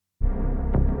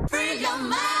your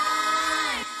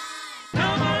mind.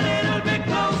 Come a little bit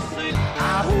closer.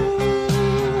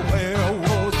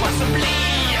 Werewolves, possibly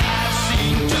I've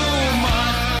seen too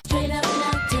much. Straight up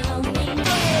now, don't need no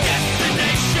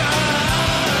Destination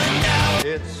now.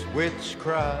 It's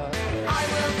witchcraft. I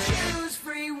will choose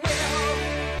free will.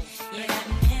 Yeah,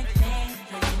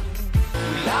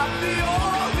 Love the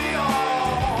all, the all.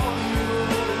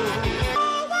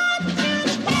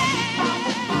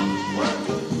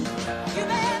 you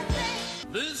may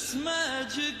think This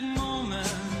magic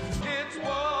moment. It's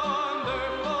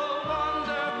wonderful,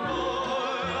 wonderful.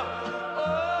 Oh,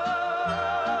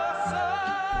 so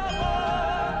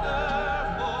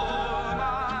wonderful,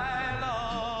 my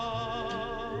love.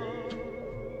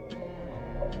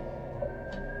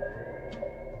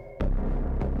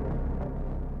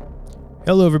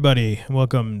 Hello, everybody, and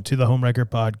welcome to the Homewrecker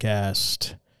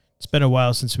Podcast. It's been a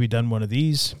while since we've done one of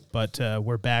these, but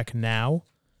we're back now,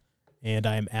 and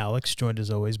I'm Alex, joined as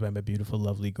always by my beautiful,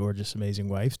 lovely, gorgeous, amazing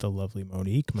wife, the lovely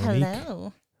Monique. Monique,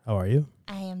 Hello. how are you?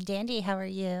 I am Dandy. How are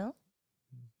you?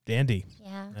 Dandy.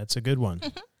 Yeah. That's a good one.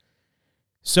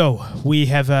 So we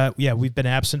have, we've been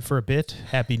absent for a bit.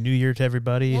 Happy New Year to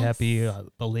everybody. Yes. Happy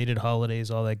belated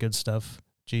holidays, all that good stuff.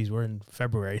 Geez, we're in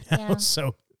February now, Yeah.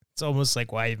 so it's almost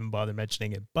like why even bother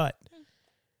mentioning it, but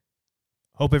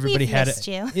hope everybody We've had missed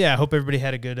you. Yeah, I hope everybody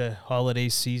had a good holiday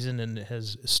season and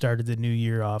has started the new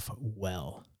year off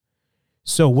well.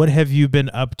 So what have you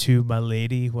been up to, my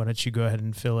lady? Why don't you go ahead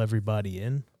and fill everybody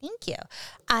in? Thank you.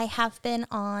 I have been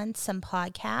on some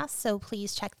podcasts, so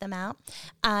please check them out.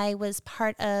 I was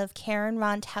part of Karen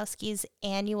Rontowski's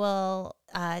annual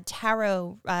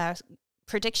tarot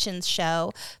predictions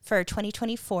show for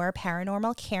 2024.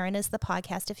 Paranormal Karen is the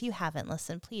podcast. If you haven't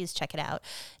listened, please check it out.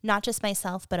 Not just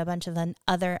myself, but a bunch of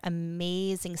other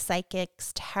amazing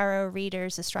psychics, tarot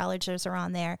readers, astrologers are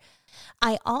on there.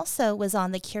 I also was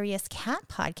on the Curious Cat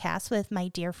podcast with my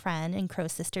dear friend and crow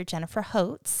sister, Jennifer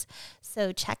Holtz.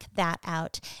 So check that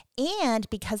out. And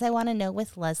because I want to know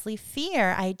with Leslie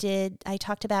Fear, I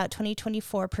talked about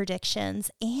 2024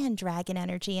 predictions and dragon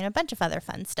energy and a bunch of other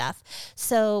fun stuff.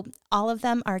 So all of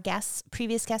them are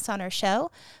previous guests on our show.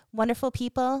 Wonderful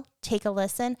people. Take a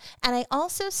listen. And I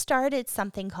also started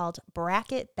something called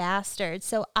Bracket Bastards.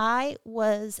 So I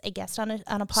was a guest on a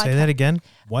podcast. Say that again.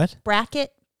 What?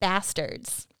 Bracket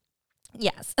Bastards.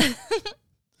 Yes.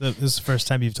 This is the first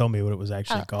time you've told me what it was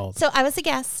actually called. So I was a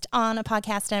guest on a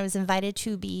podcast and I was invited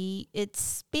to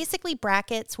it's basically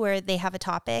brackets where they have a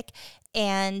topic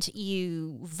and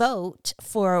you vote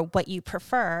for what you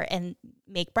prefer and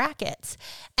make brackets.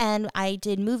 And I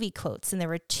did movie quotes and there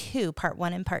were two, part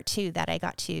 1 and part 2, that I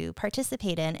got to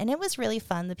participate in. And it was really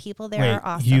fun. The people there are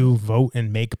awesome. You vote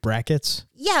and make brackets?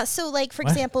 Yeah. So like, for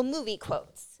What? example, movie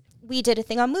quotes. We did a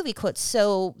thing on movie quotes.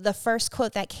 So the first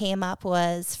quote that came up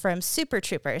was from Super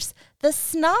Troopers. The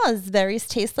snozberries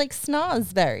taste like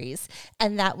snozberries.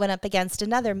 And that went up against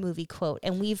another movie quote.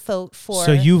 And we vote for...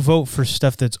 So you vote for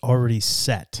stuff that's already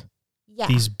set. Yeah.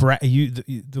 These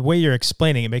the way you're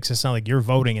explaining it makes it sound like you're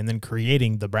voting and then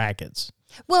creating the brackets.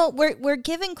 Well, we're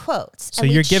giving quotes. So and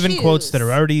we you're giving quotes that choose.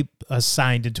 are already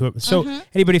assigned into it. So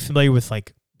anybody familiar with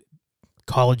like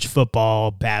college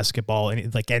football, basketball,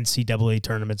 and like NCAA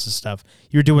tournaments and stuff,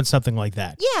 you're doing something like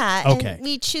that. Yeah. Okay. And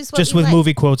we choose what Just we with like.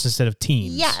 movie quotes instead of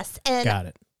teams. Yes. And Got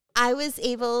it. I was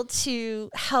able to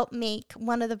help make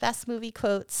one of the best movie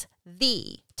quotes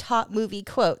the top movie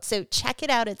quote. So check it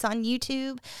out. It's on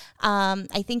YouTube.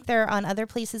 I think they're on other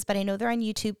places, but I know they're on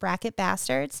YouTube, Bracket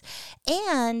Bastards.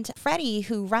 And Freddie,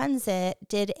 who runs it,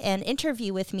 did an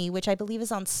interview with me, which I believe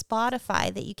is on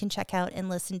Spotify that you can check out and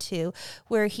listen to,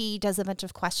 where he does a bunch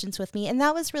of questions with me. And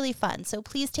that was really fun. So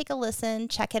please take a listen,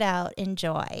 check it out,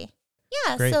 enjoy.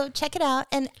 Yeah, Great. so check it out.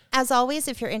 And as always,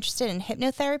 if you're interested in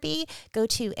hypnotherapy, go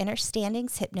to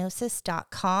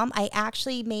innerstandingshypnosis.com. I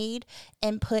actually made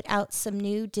and put out some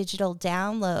new digital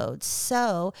downloads.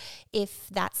 So if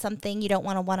that's something you don't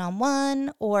want a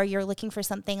one-on-one or you're looking for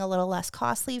something a little less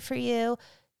costly for you,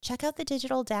 check out the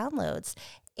digital downloads.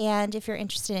 And if you're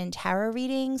interested in tarot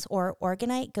readings or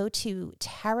Organite, go to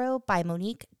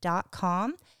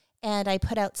tarotbymonique.com. And I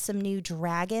put out some new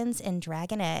dragons and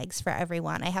dragon eggs for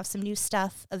everyone. I have some new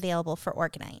stuff available for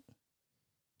Organite.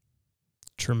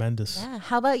 Tremendous. Yeah.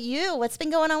 How about you? What's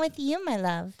been going on with you, my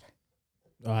love?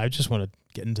 I just want to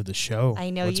get into the show.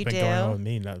 I know What's you been do. going on with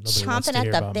me? Nobody wants to Chomping hear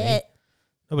at the about me. bit.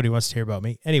 Nobody wants to hear about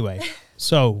me. Anyway,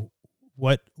 so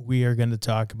what we are going to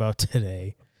talk about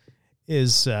today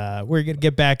is we're going to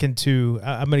get back into,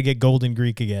 I'm going to get Golden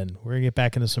Greek again. We're going to get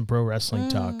back into some pro wrestling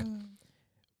talk.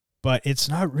 But it's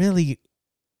not really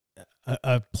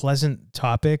a pleasant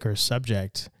topic or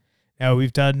subject. Now we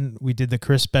did the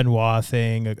Chris Benoit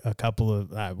thing a couple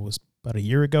of, it was about a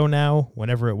year ago now,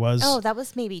 whenever it was. Oh, that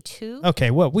was maybe 2. Okay,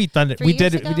 well, we've done it. 3 We years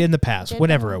did it. ago? We did in the past, Did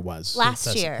whenever that? it was.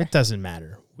 Last year. It doesn't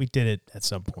matter. We did it at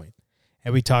some point,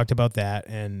 and we talked about that,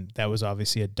 and that was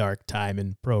obviously a dark time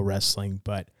in pro wrestling.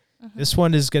 But this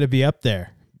one is going to be up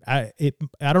there. I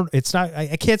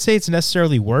can't say it's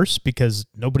necessarily worse because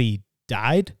nobody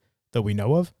died that we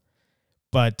know of,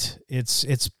 but it's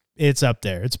up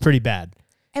there. It's pretty bad.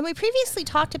 And we previously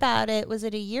talked about it, was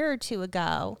it a year or 2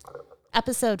 ago?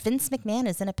 Episode Vince McMahon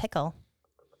is in a pickle.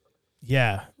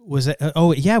 Yeah. Was it?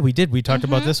 Oh, yeah, we did. We talked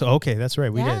about this. Okay, that's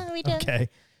right. We Yeah, did. we did. Okay.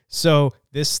 So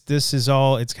this is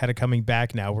all, it's kind of coming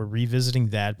back now. We're revisiting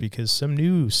that because some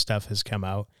new stuff has come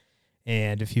out.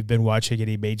 And if you've been watching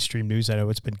any mainstream news, I know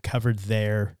it's been covered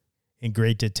there in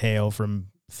great detail from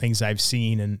things I've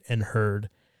seen and heard.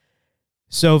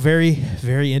 So very,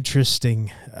 very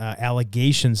interesting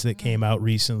allegations that came out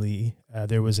recently.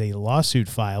 There was a lawsuit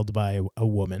filed by a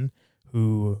woman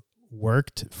who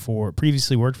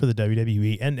previously worked for the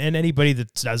WWE, and anybody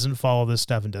that doesn't follow this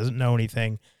stuff and doesn't know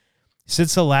anything.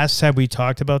 Since the last time we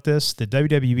talked about this, the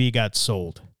WWE got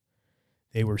sold.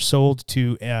 They were sold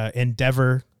to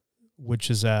Endeavor,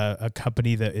 which is a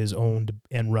company that is owned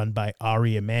and run by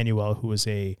Ari Emanuel, who was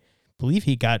believe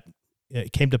he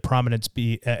came to prominence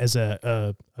as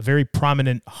a very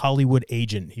prominent Hollywood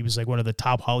agent. He was like one of the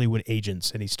top Hollywood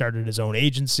agents, and he started his own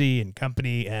agency and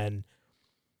company, and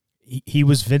he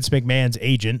was Vince McMahon's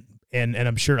agent, and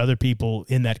I'm sure other people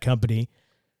in that company.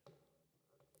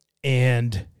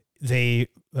 And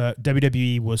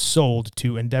WWE was sold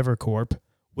to Endeavor Corp,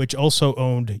 which also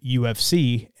owned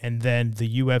UFC, and then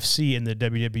the UFC and the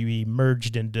WWE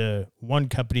merged into one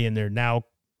company, and they're now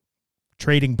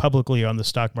trading publicly on the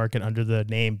stock market under the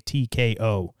name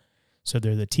TKO. So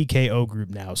they're the TKO group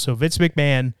now. So Vince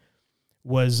McMahon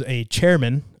was a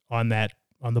chairman on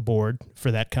the board for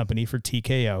that company, for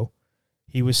TKO.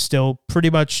 He was still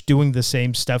pretty much doing the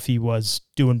same stuff he was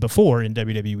doing before in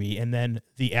WWE. And then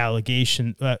the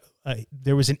allegation,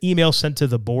 there was an email sent to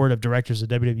the board of directors of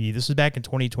WWE. This was back in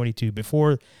 2022,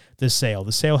 before the sale.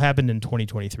 The sale happened in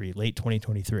 2023, late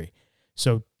 2023.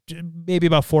 So maybe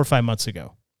about 4 or 5 months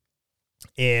ago.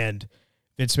 And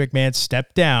Vince McMahon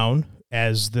stepped down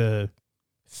as the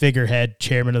figurehead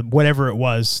chairman of whatever it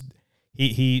was.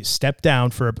 He stepped down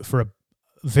for a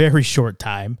very short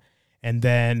time, and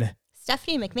then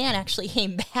Stephanie McMahon actually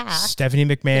came back. Stephanie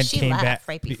McMahon She came left back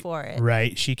right before it.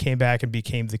 Right, she came back and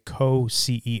became the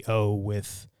co-CEO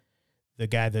with the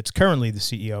guy that's currently the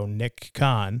CEO, Nick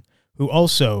Khan, who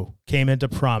also came into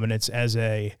prominence as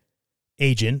a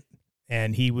agent,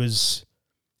 and he was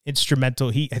instrumental.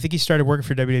 I think he started working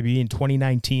for WWE in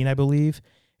 2019, I believe,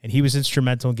 and he was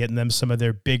instrumental in getting them some of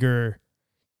their bigger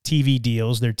TV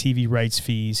deals, their TV rights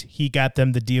fees. He got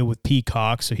them the deal with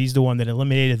Peacock, so he's the one that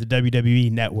eliminated the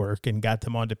WWE network and got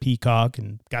them onto Peacock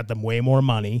and got them way more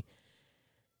money.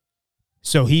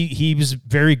 So he was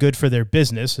very good for their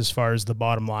business as far as the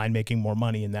bottom line, making more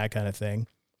money and that kind of thing.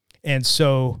 And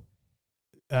so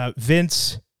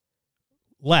Vince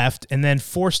left and then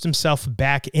forced himself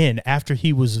back in after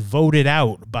he was voted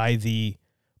out by the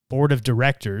board of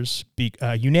directors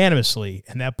unanimously.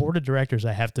 And that board of directors,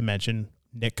 I have to mention,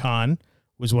 Nick Khan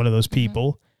was one of those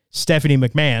people. Stephanie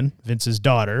McMahon, Vince's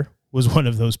daughter, was one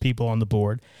of those people on the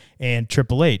board. And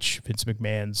Triple H, Vince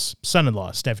McMahon's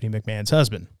son-in-law, Stephanie McMahon's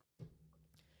husband.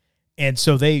 And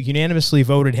so they unanimously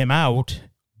voted him out,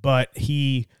 but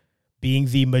he, being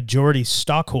the majority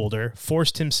stockholder,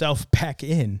 forced himself back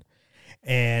in.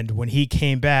 And when he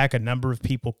came back, a number of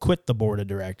people quit the board of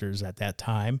directors at that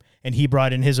time, and he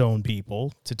brought in his own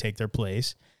people to take their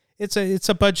place. It's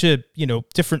a bunch of,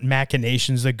 different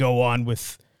machinations that go on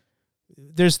with,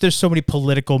 there's so many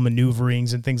political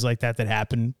maneuverings and things like that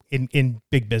happen in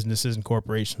big businesses and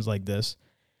corporations like this.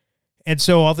 And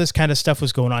so all this kind of stuff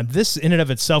was going on. This in and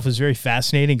of itself is very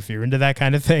fascinating if you're into that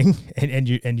kind of thing.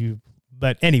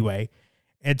 But anyway,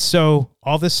 and so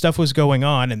all this stuff was going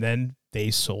on, and then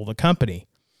they sold the company.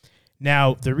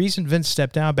 Now, the reason Vince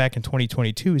stepped down back in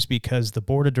 2022 is because the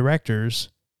board of directors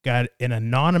got an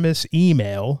anonymous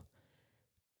email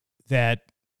that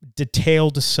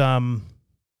detailed some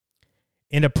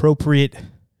inappropriate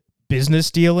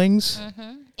business dealings,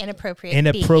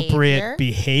 inappropriate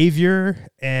behavior,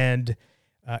 and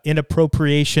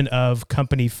inappropriation of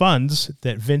company funds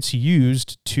that Vince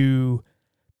used to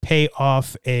pay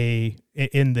off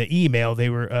in the email.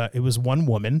 It was one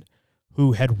woman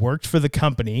who had worked for the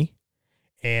company,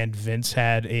 and Vince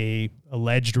had a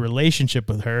alleged relationship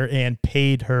with her and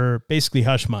paid her basically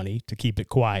hush money to keep it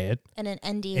quiet. And an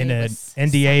NDA. And an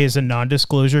NDA is a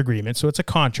non-disclosure agreement, so it's a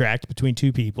contract between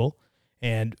two people.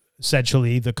 And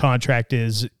essentially the contract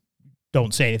is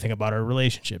don't say anything about our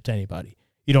relationship to anybody.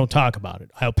 You don't talk about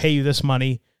it. I'll pay you this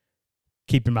money.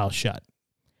 Keep your mouth shut.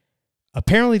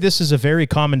 Apparently, this is a very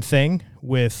common thing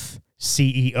with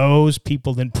CEOs,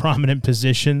 people in prominent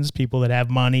positions, people that have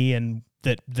money and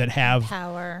that have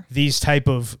Power. these type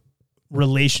of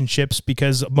relationships,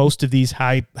 because most of these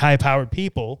high-powered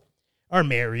people are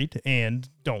married and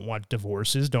don't want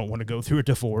divorces, don't want to go through a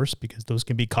divorce because those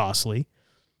can be costly.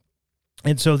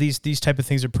 And so these type of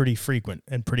things are pretty frequent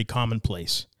and pretty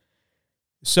commonplace.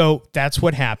 So that's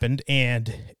what happened.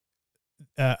 And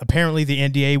apparently the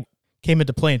NDA came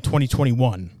into play in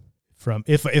 2021, from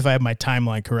if I have my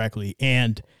timeline correctly.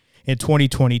 And in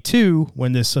 2022,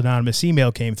 when this anonymous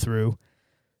email came through,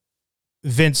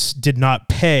 Vince did not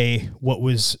pay what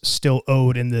was still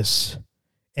owed in this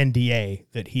NDA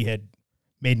that he had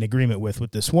made an agreement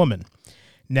with this woman.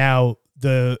 Now,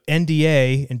 the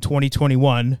NDA in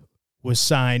 2021 was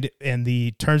signed, and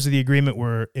the terms of the agreement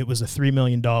were it was a $3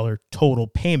 million total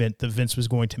payment that Vince was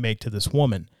going to make to this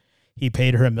woman. He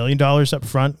paid her $1 million up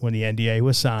front when the NDA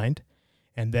was signed,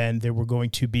 and then there were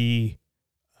going to be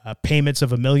payments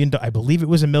of $1 million. I believe it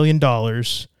was $1 million,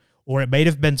 or it might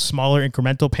have been smaller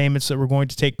incremental payments that were going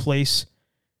to take place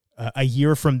a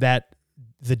year from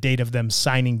the date of them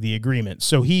signing the agreement.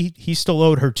 So he still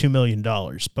owed her $2 million.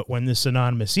 But when this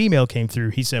anonymous email came through,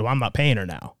 he said, well, I'm not paying her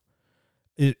now.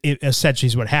 It essentially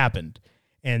is what happened.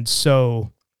 And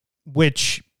so, I'm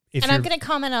going to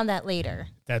comment on that later.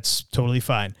 That's totally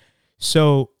fine.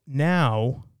 So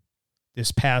now,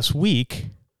 this past week,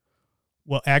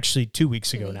 well, actually 2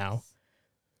 weeks ago now,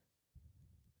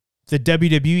 the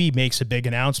WWE makes a big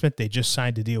announcement. They just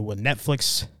signed a deal with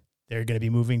Netflix. They're going to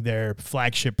be moving their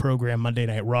flagship program, Monday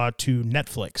Night Raw, to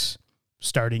Netflix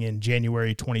starting in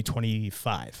January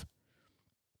 2025.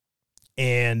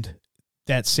 And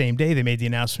that same day, they made the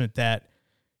announcement that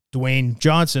Dwayne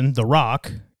Johnson, The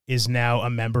Rock, is now a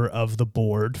member of the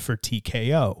board for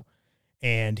TKO.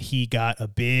 And he got a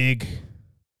big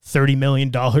 $30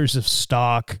 million of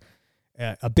stock,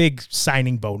 a big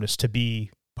signing bonus to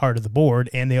be part of the board.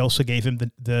 And they also gave him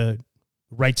the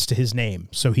rights to his name.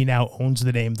 So he now owns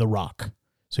the name The Rock.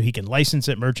 So he can license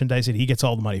it, merchandise it. He gets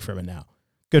all the money from it now.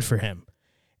 Good for him.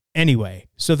 Anyway,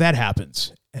 so that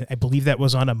happens. And I believe that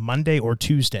was on a Monday or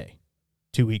Tuesday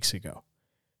 2 weeks ago.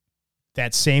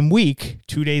 That same week,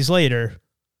 2 days later,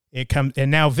 it comes, and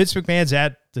now Vince McMahon's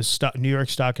at the New York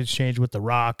Stock Exchange with The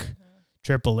Rock,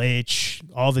 Triple H,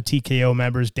 all the TKO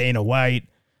members, Dana White,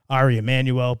 Ari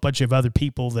Emanuel, a bunch of other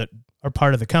people that are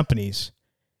part of the companies.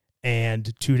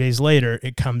 And 2 days later,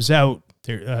 it comes out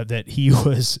that he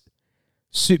was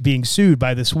being sued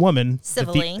by this woman.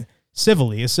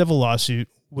 Civilly, a civil lawsuit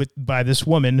by this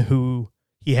woman who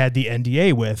he had the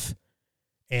NDA with.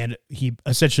 And he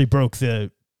essentially broke the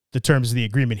terms of the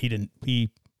agreement.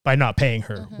 He by not paying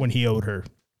her when he owed her.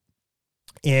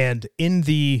 And in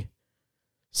the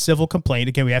civil complaint,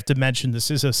 again, we have to mention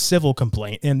this is a civil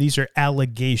complaint, and these are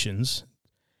allegations.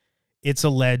 It's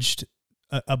alleged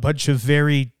a bunch of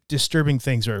very disturbing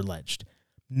things are alleged.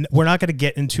 We're not going to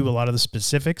get into a lot of the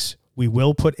specifics. We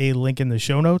will put a link in the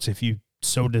show notes if you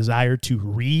so desire to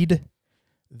read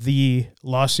the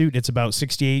lawsuit. It's about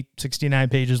 69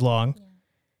 pages long. Yeah.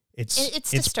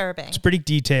 It's disturbing. It's pretty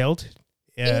detailed.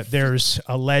 There's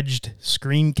alleged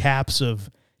screen caps of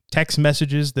text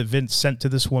messages that Vince sent to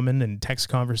this woman and text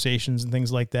conversations and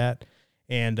things like that.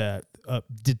 And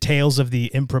details of the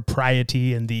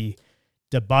impropriety and the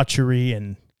debauchery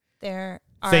and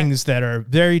things that are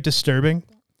very disturbing.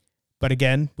 But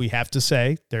again, we have to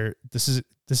say this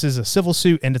is a civil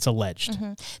suit and it's alleged.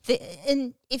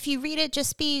 And if you read it,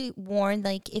 just be warned,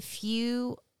 like if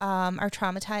you are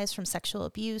traumatized from sexual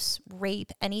abuse,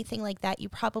 rape, anything like that, you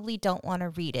probably don't want to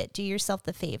read it. Do yourself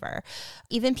the favor.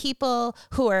 Even people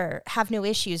who have no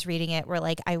issues reading it were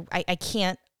like, I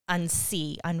can't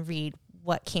unread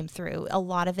what came through. A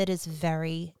lot of it is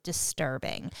very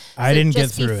disturbing. I didn't get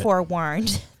through it. Just be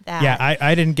forewarned that. Yeah,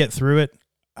 I didn't get through it.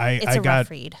 It's a rough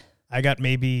read. I got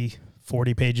maybe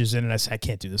 40 pages in and I said, I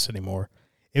can't do this anymore.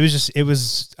 It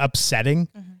was upsetting.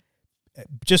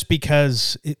 Just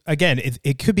because,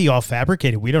 it could be all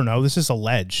fabricated. We don't know. This is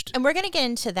alleged. And we're going to get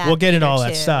into that. We'll get into all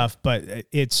that stuff, but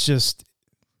it's just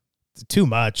too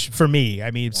much for me.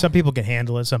 I mean, some people can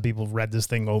handle it. Some people read this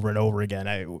thing over and over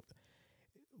again.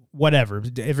 Whatever.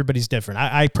 Everybody's different.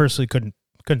 I personally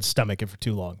couldn't stomach it for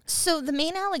too long. So the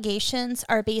main allegations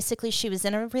are basically she was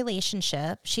in a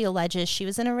relationship. She alleges she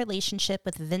was in a relationship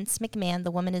with Vince McMahon.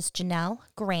 The woman is Janelle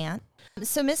Grant.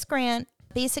 So Miss Grant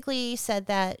basically said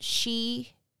that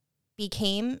she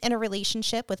became in a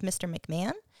relationship with Mr.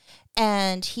 McMahon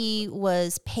And he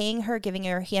was paying her,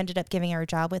 he ended up giving her a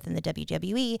job within the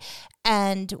WWE.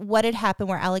 And what had happened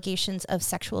were allegations of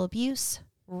sexual abuse,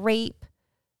 rape,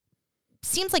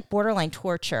 seems like borderline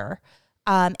torture,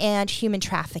 and human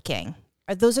trafficking.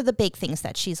 Those are the big things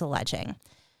that she's alleging.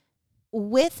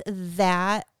 With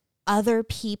that, other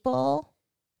people,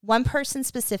 one person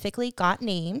specifically got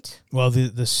named. Well,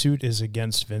 the suit is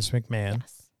against Vince McMahon,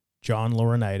 Yes. John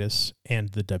Laurinaitis, and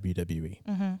the WWE.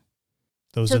 Mm-hmm.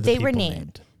 Those So are the they people were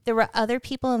named. There were other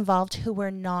people involved who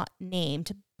were not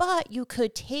named, but you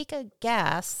could take a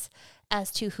guess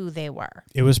as to who they were.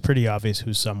 It was pretty obvious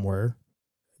who some were.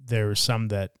 There were some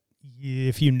that,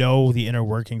 if you know the inner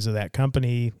workings of that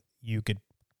company, you could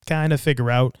kind of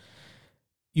figure out.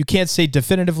 You can't say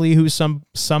definitively who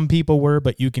some people were,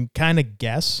 but you can kind of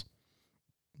guess.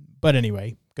 But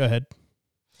anyway, go ahead.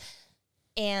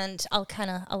 And I'll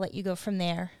let you go from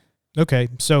there. Okay,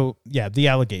 so yeah, the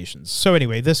allegations. So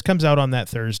anyway, this comes out on that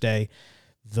Thursday.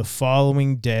 The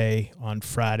following day, on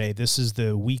Friday, this is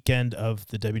the weekend of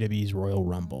the WWE's Royal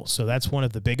Rumble. So that's one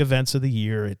of the big events of the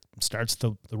year. It starts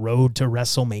the road to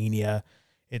WrestleMania.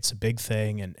 It's a big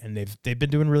thing, and they've been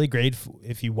doing really great.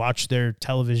 If you watch their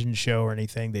television show or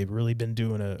anything, they've really been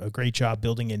doing a great job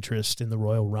building interest in the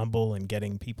Royal Rumble and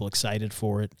getting people excited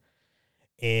for it.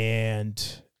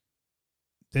 And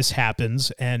this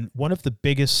happens, and one of the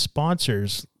biggest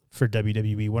sponsors for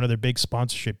WWE, one of their big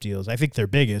sponsorship deals, I think their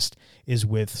biggest, is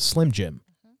with Slim Jim.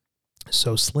 Mm-hmm.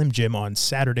 So Slim Jim on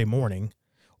Saturday morning,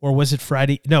 or was it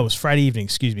Friday? No, it was Friday evening,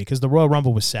 excuse me, because the Royal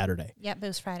Rumble was Saturday. Yep, it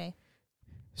was Friday.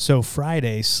 So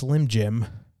Friday, Slim Jim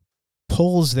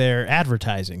pulls their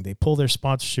advertising. They pull their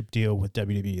sponsorship deal with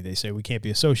WWE. They say, we can't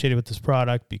be associated with this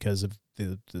product because of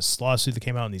this lawsuit that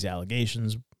came out and these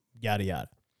allegations, yada, yada.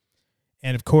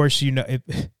 And of course,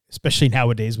 especially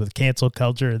nowadays with cancel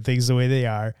culture and things the way they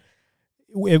are,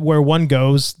 where one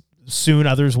goes, soon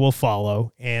others will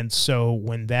follow. And so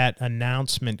when that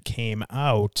announcement came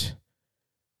out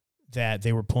that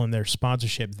they were pulling their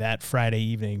sponsorship that Friday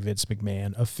evening, Vince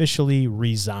McMahon officially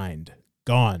resigned.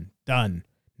 Gone. Done.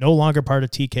 No longer part of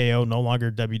TKO, no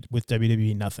longer with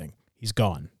WWE, nothing. He's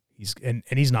gone. And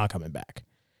he's not coming back.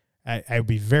 I would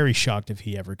be very shocked if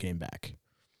he ever came back.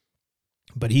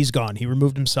 But he's gone. He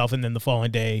removed himself, and then the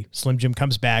following day, Slim Jim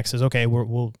comes back, says, "Okay,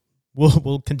 we'll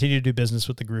continue to do business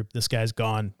with the group. This guy's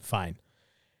gone. Fine."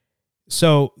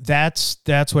 So that's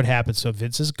what happened. So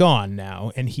Vince is gone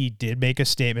now, and he did make a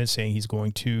statement saying he's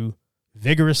going to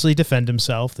vigorously defend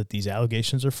himself, that these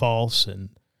allegations are false, and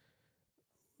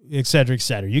et cetera, et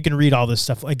cetera. You can read all this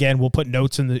stuff. Again, we'll put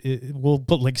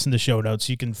links in the show notes.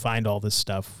 You can find all this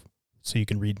stuff so you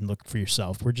can read and look for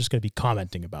yourself. We're just going to be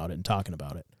commenting about it and talking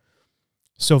about it.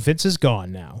 So Vince is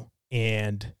gone now,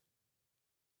 and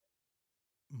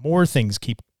more things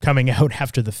keep coming out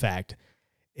after the fact.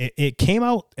 It came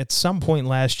out at some point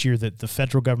last year that the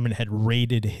federal government had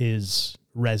raided his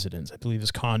residence, I believe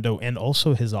his condo, and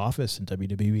also his office in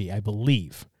WWE, I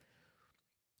believe.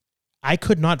 I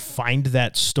could not find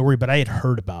that story, but I had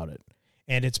heard about it.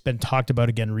 And it's been talked about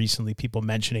again recently, people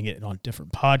mentioning it on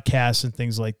different podcasts and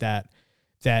things like that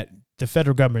the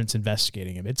federal government's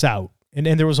investigating him. It's out. And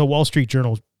there was a Wall Street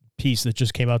Journal piece that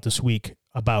just came out this week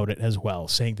about it as well,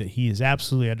 saying that he is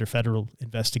absolutely under federal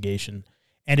investigation,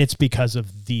 and it's because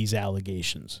of these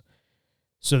allegations.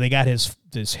 So they got his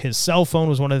cell phone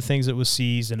was one of the things that was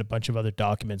seized, and a bunch of other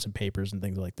documents and papers and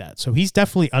things like that. So he's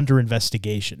definitely under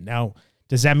investigation. Now,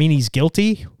 does that mean he's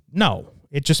guilty? No.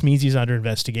 It just means he's under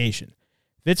investigation.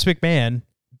 Vince McMahon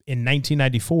in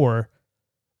 1994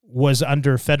 was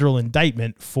under federal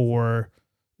indictment for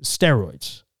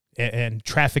steroids and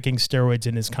trafficking steroids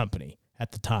in his company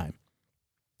at the time.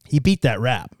 He beat that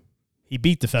rap. He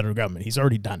beat the federal government. He's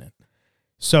already done it.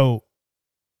 So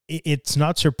it's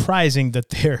not surprising that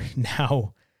they're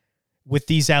now, with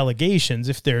these allegations,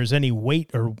 if there's any weight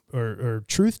or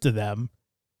truth to them,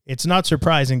 it's not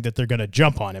surprising that they're going to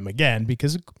jump on him again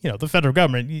because, the federal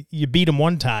government, you beat him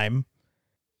one time,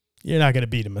 you're not going to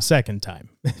beat him a second time.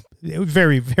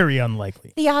 Very, very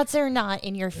unlikely. The odds are not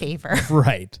in your favor.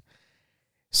 Right.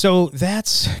 So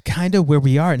that's kind of where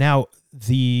we are. Now,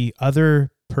 the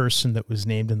other person that was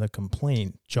named in the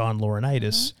complaint, John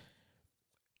Laurinaitis,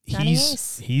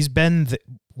 he's been,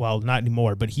 not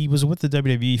anymore, but he was with the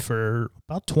WWE for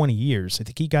about 20 years. I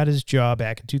think he got his job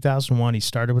back in 2001. He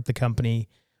started with the company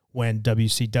when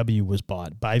WCW was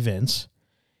bought by Vince.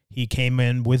 He came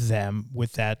in with them,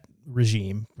 with that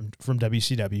regime from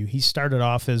WCW. He started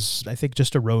off as, I think,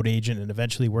 just a road agent and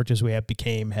eventually worked his way up,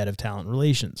 became head of talent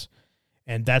relations.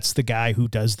 And that's the guy who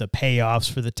does the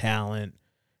payoffs for the talent,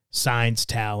 signs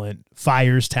talent,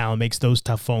 fires talent, makes those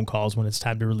tough phone calls when it's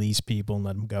time to release people and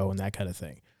let them go and that kind of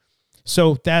thing.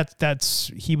 So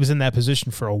that's he was in that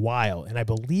position for a while, and I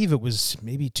believe it was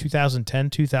maybe 2010,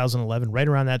 2011, right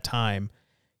around that time,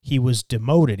 he was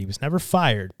demoted. He was never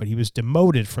fired, but he was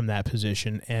demoted from that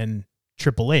position, and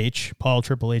Paul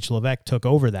Triple H Levesque, took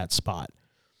over that spot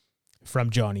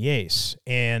from Johnny Ace,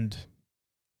 and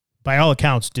by all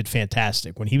accounts did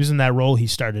fantastic. When he was in that role, he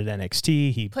started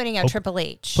NXT. He Putting out Triple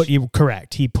H.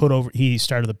 Correct. He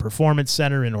started the Performance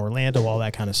Center in Orlando, all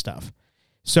that kind of stuff.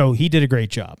 So he did a great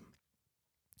job.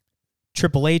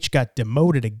 Triple H got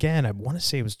demoted again. I want to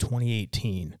say it was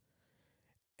 2018.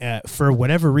 For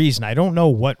whatever reason, I don't know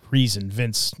what reason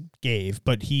Vince gave,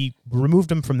 but he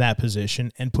removed him from that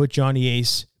position and put Johnny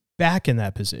Ace back in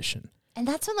that position. And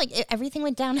that's when everything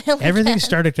went downhill. Everything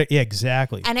started to, yeah,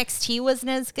 exactly. NXT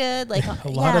wasn't as good. Like a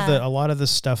lot of the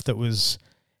stuff that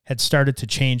had started to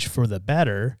change for the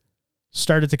better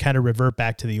started to kind of revert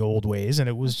back to the old ways, and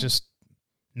it was just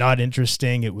not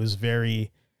interesting. It was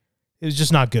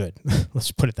just not good.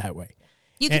 Let's put it that way.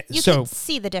 You could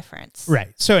see the difference.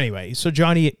 Right. So anyway,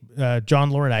 John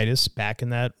Laurinaitis back in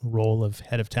that role of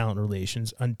head of talent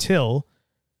relations until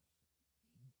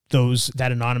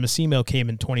that anonymous email came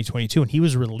in 2022, and he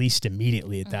was released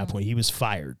immediately at that point. He was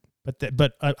fired.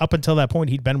 But up until that point,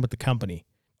 he'd been with the company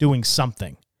doing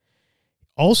something.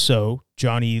 Also,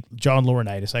 John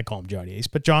Laurinaitis, I call him Johnny Ace,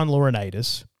 but John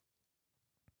Laurinaitis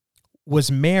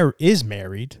is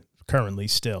married currently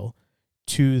still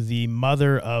to the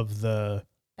mother of the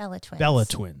Bella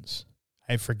twins.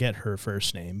 I forget her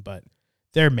first name, but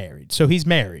they're married. So he's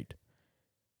married.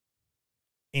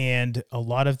 And a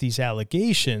lot of these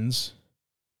allegations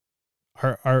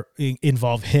are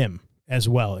involve him as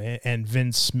well. And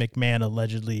Vince McMahon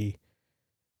allegedly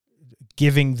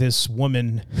giving this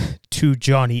woman to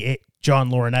John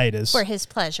Laurinaitis for his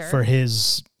pleasure,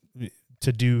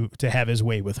 to have his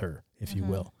way with her, if you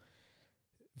will.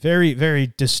 Very,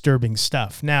 very disturbing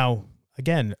stuff. Now,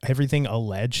 again, everything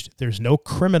alleged. There's no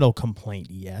criminal complaint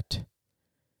yet,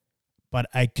 but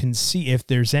I can see if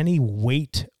there's any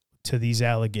weight to these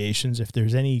allegations, if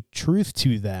there's any truth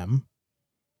to them,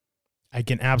 I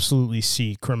can absolutely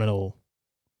see criminal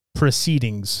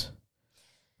proceedings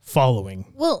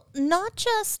following. Well, not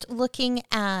just looking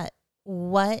at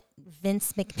what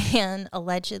Vince McMahon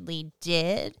allegedly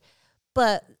did,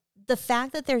 but the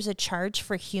fact that there's a charge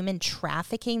for human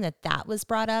trafficking that was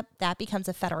brought up, that becomes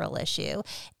a federal issue.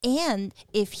 And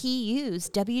if he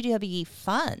used WWE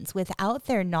funds without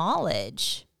their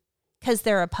knowledge, because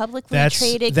they're a publicly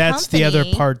traded that's company. The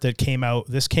other part that came out.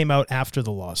 This came out after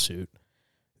the lawsuit,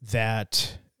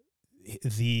 that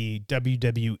the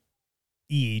WWE,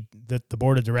 the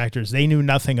board of directors, they knew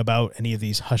nothing about any of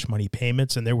these hush money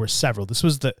payments, and there were several. This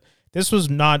was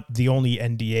not the only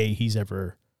NDA he's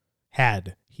ever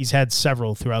had. He's had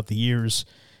several throughout the years,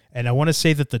 and I want to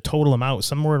say that the total amount was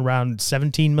somewhere around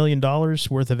 $17 million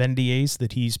worth of NDAs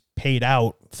that he's paid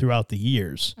out throughout the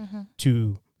years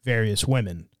to various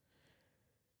women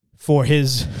for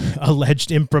his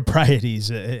alleged improprieties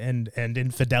and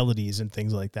infidelities and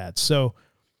things like that. So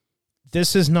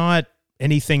this is not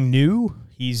anything new.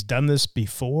 He's done this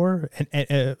before, and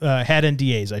had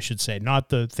NDAs, I should say, not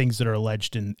the things that are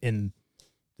alleged in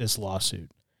this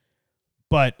lawsuit.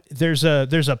 But there's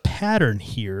a pattern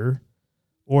here,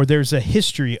 or there's a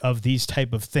history of these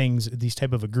type of things, these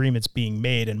type of agreements being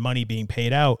made and money being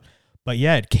paid out. But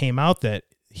yeah, it came out that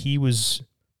he was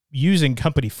using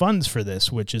company funds for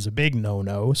this, which is a big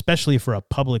no-no, especially for a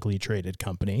publicly traded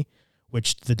company,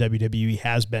 which the WWE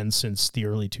has been since the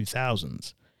early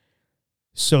 2000s.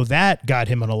 So that got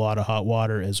him in a lot of hot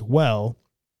water as well.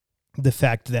 The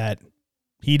fact that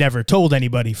he never told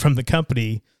anybody from the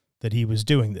company that he was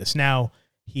doing this. Now,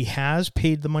 he has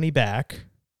paid the money back,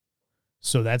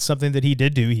 so that's something that he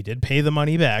did do. He did pay the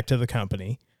money back to the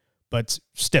company. But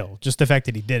still, just the fact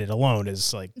that he did it alone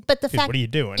is like, but the dude, fact, what are you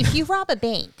doing? If you rob a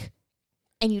bank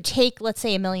and you take, let's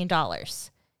say, $1 million,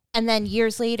 and then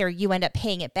years later you end up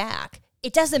paying it back,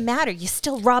 it doesn't matter. You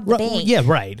still robbed the bank. Yeah,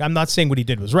 right. I'm not saying what he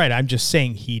did was right. I'm just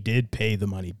saying he did pay the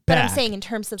money back. But I'm saying in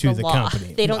terms of to the law,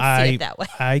 company. they don't see it that way.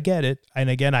 I get it. And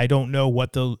again, I don't know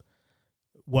what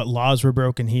laws were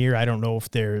broken here. I don't know if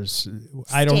there's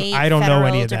I don't know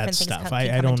any of that stuff.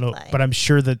 I don't know, but I'm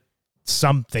sure that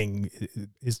something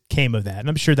came of that, and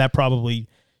I'm sure that probably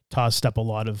tossed up a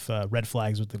lot of red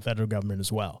flags with the federal government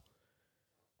as well.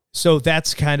 So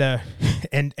that's kind of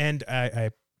and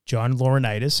John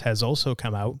Laurinaitis has also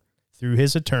come out through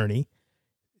his attorney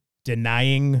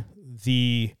denying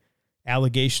the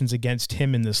allegations against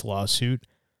him in this lawsuit,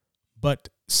 but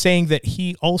saying that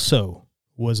he also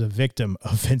was a victim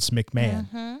of Vince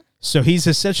McMahon. So he's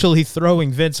essentially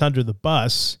throwing Vince under the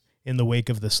bus in the wake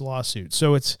of this lawsuit.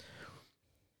 So it's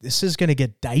this is going to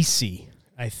get dicey,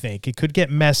 I think. It could get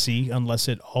messy unless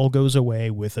it all goes away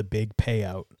with a big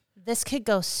payout. This could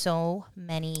go so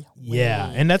many ways.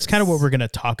 Yeah, and that's kind of what we're going to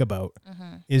talk about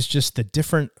is just the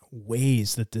different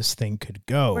ways that this thing could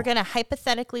go. We're going to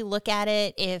hypothetically look at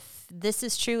it if this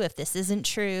is true, if this isn't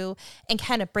true, and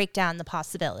kind of break down the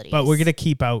possibilities. But we're going to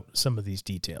keep out some of these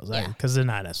details Yeah. because they're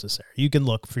not necessary. You can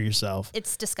look for yourself.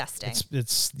 It's disgusting.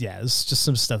 It's just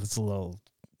some stuff that's a little,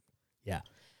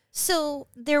 So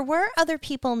there were other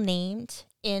people named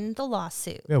in the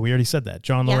lawsuit. Yeah, we already said that.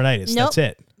 John Yeah. Laurinaitis. Nope. That's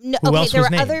it. No, Who okay, else there was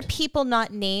were named? other people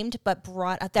not named but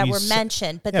brought that We were said-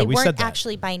 mentioned, but yeah, they we said weren't that.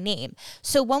 actually by name.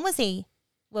 So one was a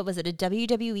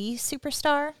WWE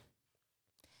superstar?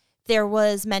 There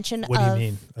was mention What do you of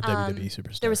mean, a WWE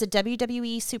superstar? there was a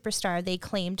WWE superstar they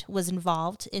claimed was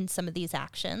involved in some of these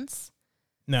actions.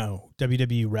 No,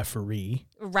 WWE referee.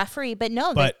 Referee, but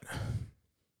no, But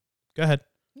go ahead.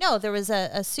 no, there was a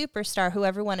superstar who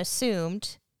everyone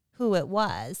assumed who it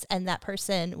was, and that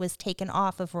person was taken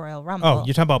off of Royal Rumble. Oh,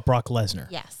 you're talking about Brock Lesnar.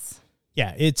 Yes.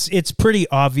 Yeah, it's pretty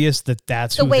obvious that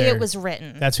that's The who way they're- it was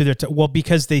written. That's who they're. Well,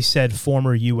 because they said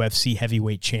former UFC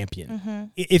heavyweight champion. Mm-hmm.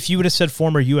 If you would have said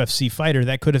former UFC fighter,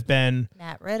 that could have been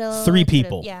Matt Riddle. three it could've-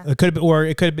 people. Yeah. It could have, or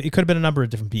it could have been a number of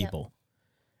different people.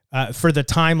 For the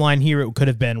timeline here, it could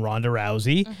have been Ronda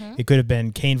Rousey. Mm-hmm. It could have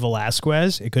been Cain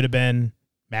Velasquez. It could have been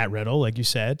Matt Riddle, like you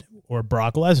said, or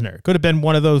Brock Lesnar. It could have been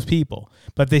one of those people.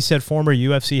 But they said former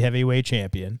UFC heavyweight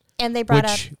champion. And they brought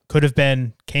up Which could have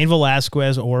been Cain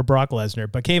Velasquez or Brock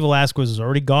Lesnar, but Cain Velasquez is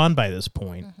already gone by this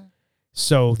point. Mm-hmm.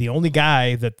 So the only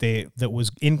guy that was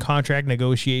in contract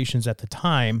negotiations at the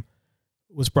time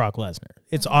was Brock Lesnar.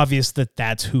 It's Mm-hmm. obvious that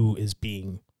that's who is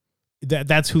being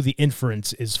that's who the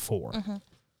inference is for. Mm-hmm.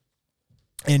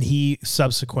 And he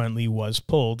subsequently was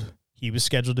pulled. He was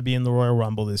scheduled to be in the Royal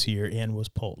Rumble this year and was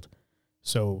pulled.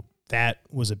 So that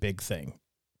was a big thing,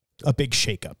 a big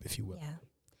shakeup, if you will. Yeah.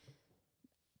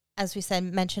 As we said,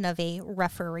 mention of a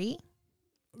referee.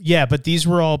 Yeah, but these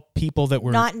were all people that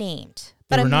were Not named.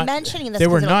 They But were I'm not- mentioning this they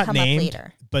were because it'll not come named. up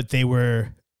later. But they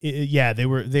were,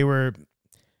 they were.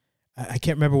 I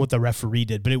can't remember what the referee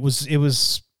did, but it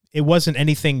wasn't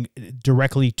anything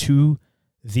directly to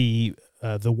the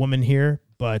woman here.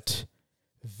 But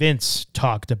Vince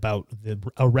talked about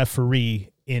a referee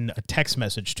in a text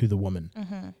message to the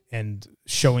woman and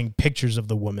showing pictures of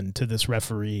the woman to this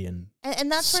referee, and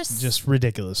that's where just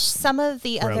ridiculous. some of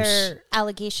the Gross. other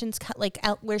allegations,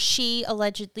 where she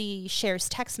allegedly shares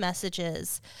text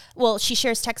messages. Well, she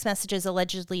shares text messages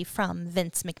allegedly from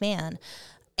Vince McMahon.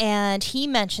 And he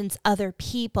mentions other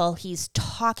people he's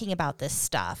talking about this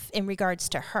stuff in regards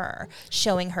to her,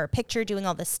 showing her picture, doing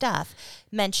all this stuff.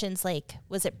 Mentions,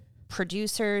 was it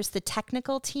producers, the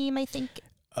technical team, I think?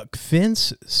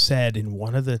 Vince said in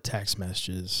one of the text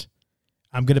messages,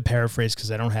 I'm going to paraphrase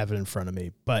because I don't have it in front of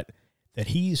me, but that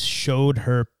he showed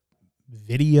her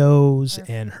videos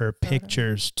and her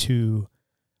pictures to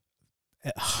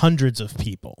hundreds of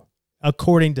people,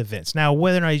 according to Vince. Now,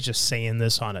 whether or not he's just saying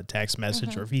this on a text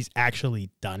message or if he's actually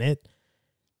done it,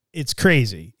 it's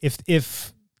crazy.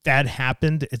 If that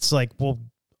happened, it's like, well,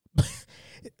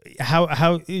 how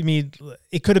I mean,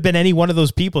 it could have been any one of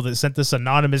those people that sent this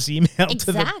anonymous email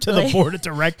to the Exactly. board of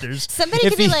directors. Somebody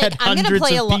if could be he like, had I'm going to hundreds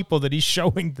play of along. people that he's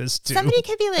showing this to. Somebody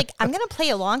could be like, I'm going to play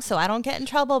along so I don't get in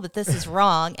trouble, but this is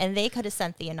wrong. And they could have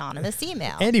sent the anonymous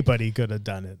email. Anybody could have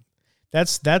done it.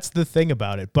 That's the thing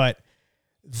about it. But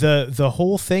the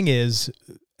whole thing is,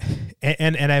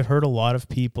 and I've heard a lot of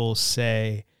people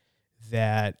say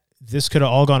that this could have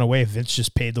all gone away if Vince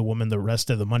just paid the woman the rest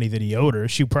of the money that he owed her.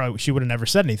 She would have never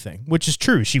said anything, which is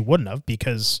true. She wouldn't have,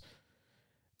 because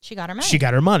She got her money. she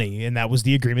got her money, and that was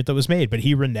the agreement that was made. But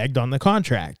he reneged on the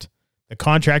contract. The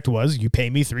contract was, you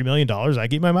pay me $3 million, I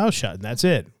keep my mouth shut, and that's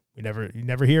it. You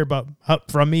never hear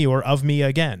from me or of me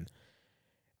again.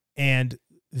 And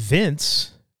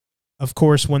Vince, of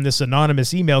course, when this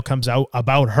anonymous email comes out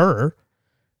about her,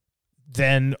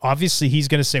 then obviously he's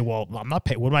going to say, well, I'm not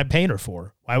paying. What am I paying her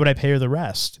for? Why would I pay her the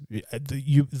rest?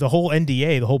 The whole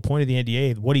NDA, the whole point of the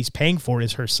NDA, what he's paying for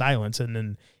is her silence. And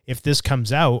then if this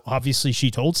comes out, obviously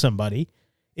she told somebody,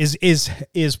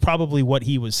 is probably what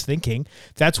he was thinking.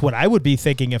 That's what I would be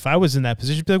thinking if I was in that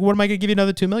position. Be like, what am I going to give you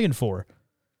another $2 million for?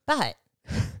 But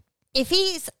if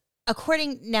he's,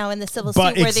 according now in the civil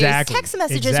But suit, where exactly, there's text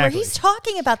messages exactly. where he's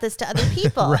talking about this to other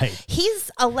people, Right.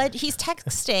 He's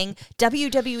texting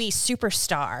WWE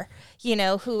superstar,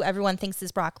 who everyone thinks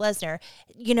is Brock Lesnar,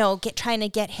 trying to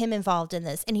get him involved in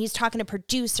this, and he's talking to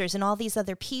producers and all these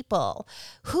other people.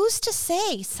 Who's to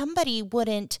say somebody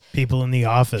wouldn't? People in the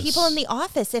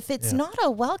office. If it's not a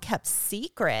well kept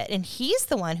secret, and he's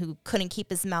the one who couldn't keep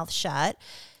his mouth shut.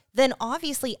 then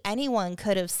obviously anyone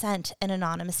could have sent an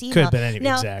anonymous email. Could have been anyone.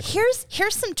 Now, Exactly.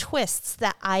 here's some twists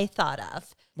that I thought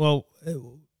of. Well,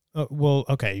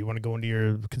 okay. You want to go into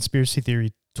your conspiracy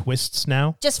theory twists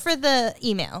now? Just for the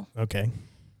email. Okay.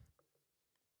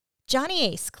 John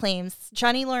Laurinaitis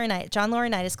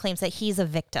claims that he's a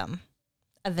victim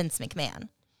of Vince McMahon.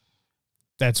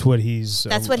 That's what he's.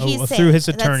 That's what he's saying. Through his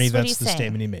attorney, That's what that's he's the saying.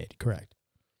 statement he made. Correct.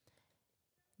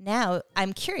 Now,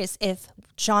 I'm curious if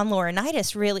John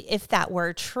Laurinaitis really, if that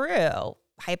were true,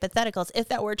 hypotheticals, if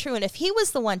that were true, and if he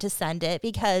was the one to send it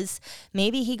because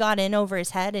maybe he got in over his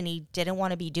head and he didn't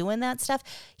want to be doing that stuff,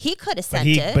 he could have sent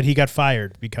it. But he got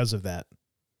fired because of that.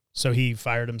 So he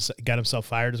got himself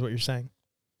fired, is what you're saying?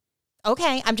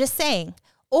 Okay, I'm just saying.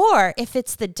 Or if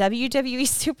it's the WWE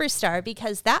superstar,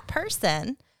 because that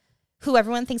person, who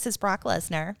everyone thinks is Brock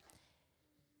Lesnar,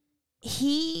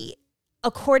 he,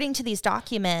 according to these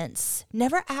documents,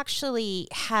 never actually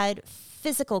had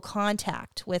physical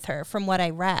contact with her from what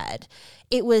I read.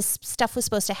 Stuff was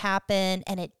supposed to happen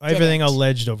and it Everything didn't.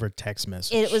 alleged over text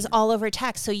message. It was all over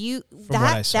text. So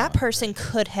that person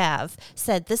could have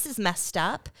said, this is messed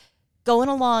up, going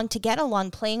along to get along,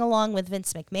 playing along with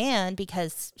Vince McMahon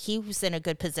because he was in a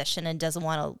good position and doesn't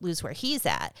want to lose where he's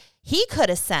at. He could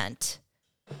have sent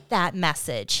that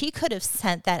message. He could have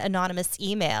sent that anonymous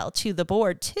email to the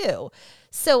board too.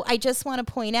 So I just want to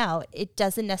point out, it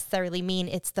doesn't necessarily mean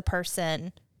it's the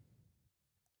person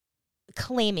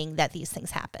claiming that these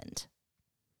things happened.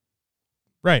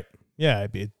 Right. Yeah.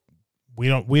 We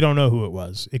don't know who it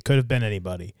was. It could have been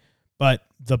anybody. But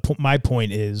my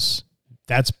point is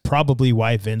that's probably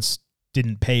why Vince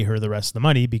didn't pay her the rest of the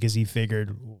money, because he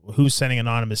figured, who's sending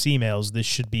anonymous emails?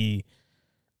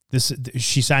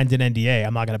 She signed an NDA.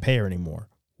 I'm not going to pay her anymore.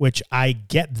 Which I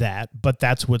get that, but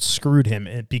that's what screwed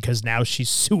him, because now she's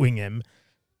suing him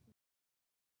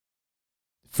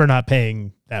for not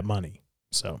paying that money.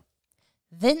 So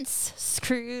Vince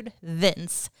screwed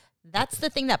Vince. That's the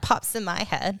thing that pops in my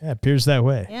head. yeah, it appears that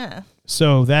way. Yeah.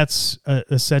 So that's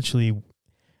essentially,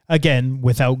 again,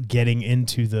 without getting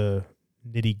into the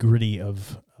nitty gritty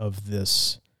of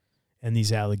this and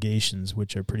these allegations,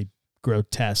 which are pretty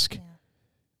grotesque. Yeah.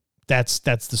 That's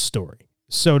the story.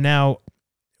 So now,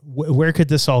 where could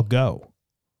this all go?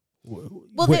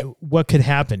 What could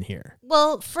happen here?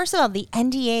 Well, first of all, the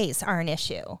NDAs are an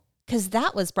issue because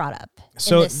that was brought up.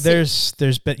 So there's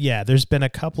been a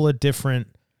couple of different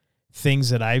things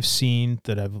that I've seen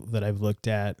that I've looked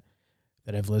at,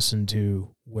 that I've listened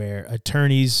to, where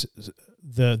attorneys,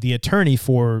 the attorney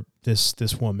for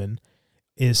this woman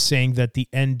is saying that the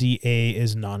NDA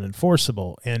is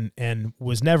non-enforceable and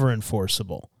was never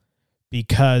enforceable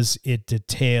because it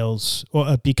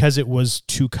because it was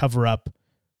to cover up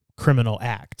criminal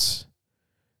acts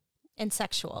and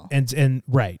sexual and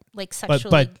right, like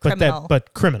sexually criminal,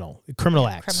 but criminal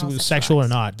acts, criminal sexual acts. or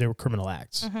not, they were criminal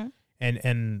acts. Mm-hmm.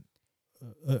 And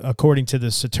according to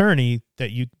this attorney,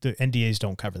 the NDAs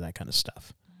don't cover that kind of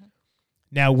stuff. Mm-hmm.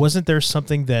 Now, wasn't there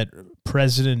something that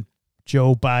President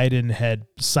Joe Biden had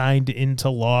signed into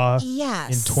law yes.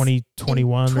 in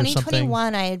 2021 or something?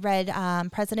 2021, I had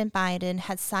read President Biden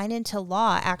had signed into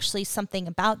law actually something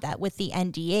about that with the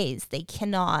NDAs. They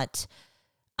cannot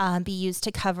be used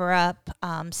to cover up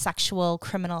sexual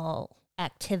criminal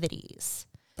activities.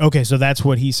 Okay, so that's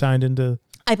what he signed into?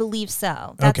 I believe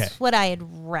so. That's what I had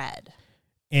read.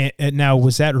 And now,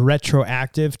 was that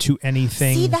retroactive to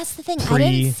anything? See, that's the thing. I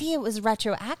didn't see it was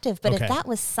retroactive, but if that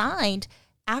was signed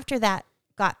after that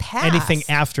got passed. Anything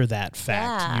after that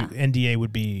fact, NDA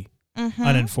would be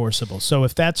unenforceable. So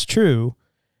if that's true,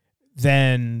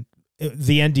 then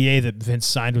the NDA that Vince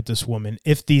signed with this woman,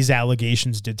 if these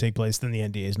allegations did take place, then the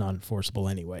NDA is not enforceable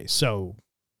anyway. So,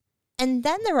 and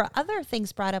then there were other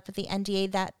things brought up with the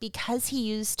NDA that because he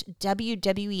used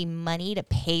WWE money to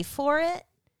pay for it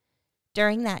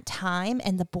during that time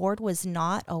and the board was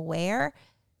not aware,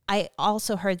 I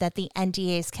also heard that the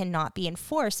NDAs cannot be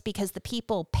enforced because the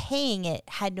people paying it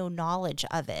had no knowledge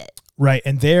of it. Right.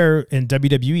 And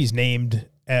WWE's named,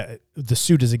 the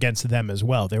suit is against them as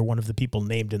well. They're one of the people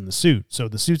named in the suit. So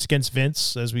the suit's against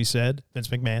Vince, as we said, Vince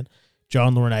McMahon,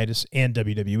 John Laurinaitis, and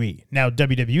WWE. Now,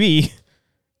 WWE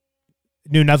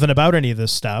knew nothing about any of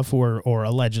this stuff or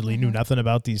allegedly knew nothing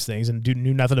about these things and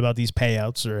knew nothing about these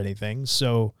payouts or anything.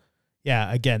 So,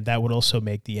 yeah, again, that would also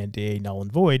make the NDA null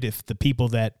and void if the people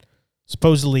that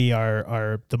supposedly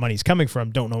are the money's coming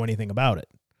from don't know anything about it.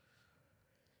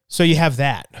 So you have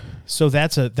that. So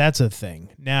that's a thing.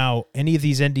 Now, any of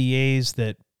these NDAs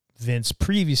that Vince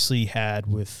previously had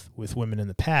with women in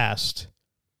the past,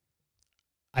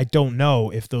 I don't know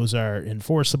if those are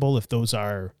enforceable, if those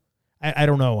are, I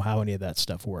don't know how any of that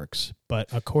stuff works, but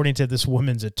according to this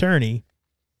woman's attorney,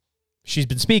 she's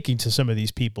been speaking to some of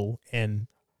these people, and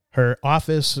her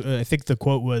office, I think the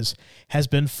quote was, has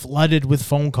been flooded with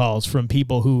phone calls from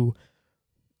people who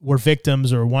were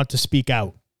victims or want to speak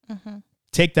out. Mm-hmm.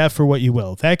 Take that for what you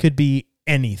will. That could be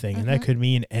anything, and that Mm-hmm. could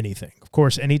mean anything. Of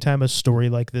course, anytime a story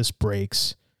like this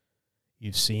breaks,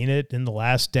 you've seen it in the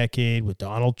last decade with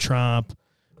Donald Trump,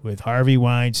 with Harvey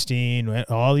Weinstein,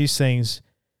 all these things,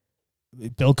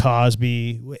 Bill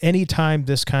Cosby. Anytime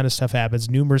this kind of stuff happens,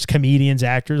 numerous comedians,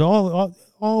 actors,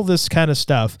 all this kind of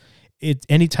stuff,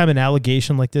 anytime an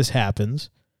allegation like this happens,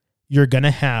 you're going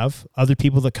to have other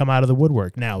people that come out of the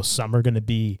woodwork. Now, some are going to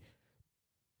be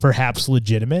perhaps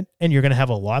legitimate, and you're going to have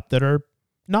a lot that are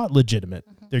not legitimate.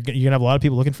 Mm-hmm. You're going to have a lot of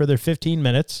people looking for their 15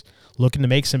 minutes, looking to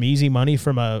make some easy money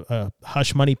from a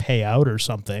hush money payout or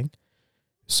something.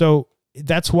 So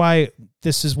that's why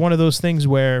this is one of those things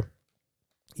where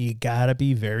you got to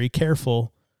be very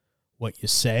careful what you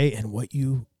say and what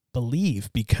you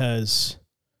believe, because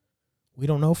we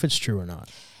don't know if it's true or not.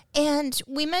 And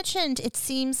we mentioned it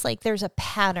seems like there's a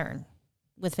pattern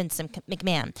with Vincent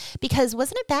McMahon, because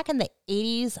wasn't it back in the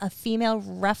 80s a female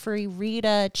referee,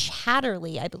 Rita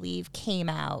Chatterley, I believe, came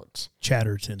out.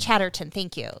 Chatterton,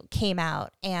 thank you, came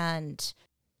out and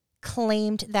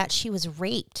claimed that she was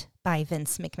raped by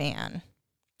Vince McMahon.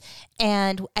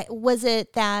 And was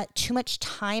it that too much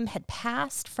time had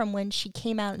passed from when she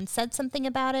came out and said something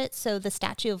about it, so the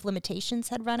statute of limitations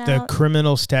had run out? The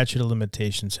criminal statute of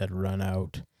limitations had run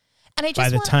out. And I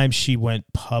just by the time she went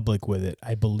public with it,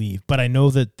 I believe. But I know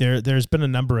that there's been a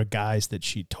number of guys that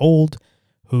she told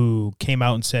who came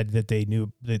out and said that they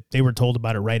knew that they were told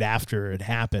about it right after it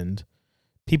happened.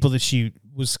 People that she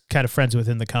was kind of friends with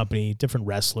in the company, different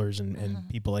wrestlers and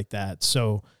people like that.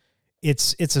 So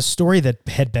it's a story that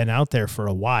had been out there for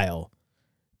a while.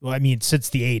 Well, I mean, since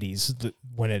the 80s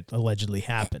when it allegedly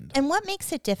happened. And what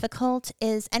makes it difficult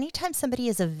is anytime somebody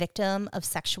is a victim of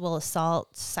sexual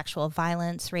assault, sexual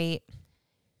violence, rape,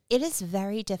 it is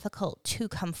very difficult to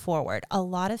come forward. A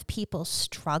lot of people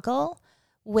struggle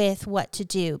with what to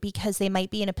do because they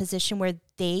might be in a position where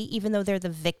they, even though they're the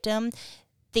victim,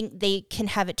 think they can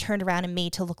have it turned around and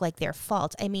made to look like their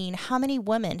fault. I mean, how many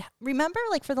women remember,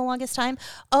 like, for the longest time,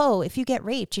 oh, if you get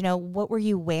raped, what were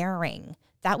you wearing?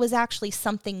 That was actually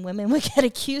something women would get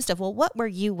accused of. Well, what were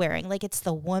you wearing? Like, it's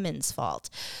the woman's fault.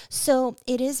 So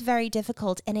it is very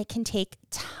difficult, and it can take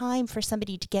time for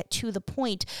somebody to get to the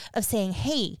point of saying,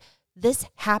 hey, this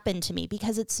happened to me,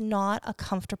 because it's not a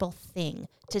comfortable thing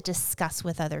to discuss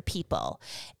with other people.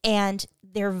 And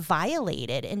they're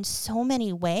violated in so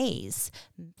many ways,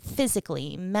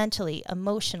 physically, mentally,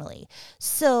 emotionally.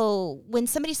 So when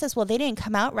somebody says, well, they didn't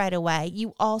come out right away,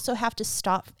 you also have to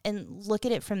stop and look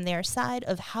at it from their side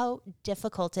of how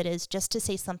difficult it is just to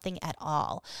say something at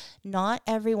all. Not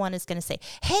everyone is going to say,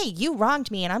 hey, you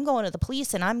wronged me and I'm going to the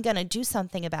police and I'm going to do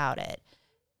something about it.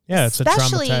 Yeah, it's a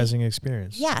traumatizing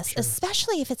experience. Yes, sure.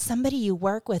 Especially if it's somebody you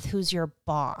work with who's your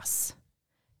boss.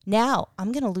 Now,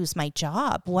 I'm going to lose my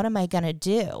job. What am I going to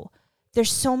do?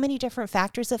 There's so many different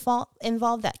factors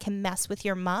involved that can mess with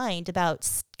your mind about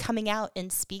coming out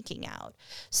and speaking out.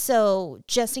 So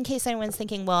just in case anyone's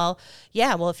thinking,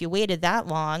 if you waited that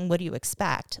long, what do you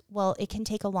expect? Well, it can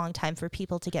take a long time for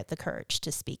people to get the courage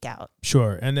to speak out.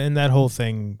 Sure. And that whole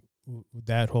thing,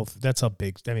 that's a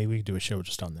big, I mean, we could do a show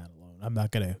just on that alone. I'm not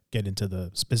going to get into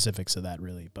the specifics of that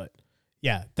really, but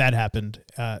yeah, that happened.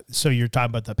 So you're talking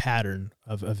about the pattern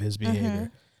of his behavior. Mm-hmm.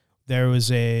 There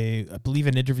was I believe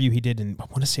an interview he did in, I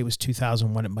want to say it was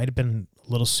 2001. It might have been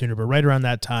a little sooner, but right around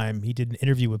that time, he did an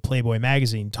interview with Playboy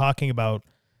magazine talking about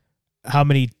how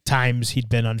many times he'd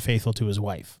been unfaithful to his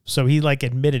wife. So he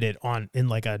admitted it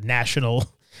in a national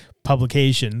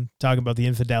publication, talking about the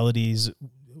infidelities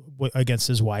against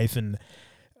his wife. And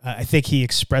I think he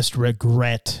expressed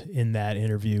regret in that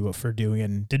interview for doing it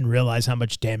and didn't realize how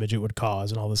much damage it would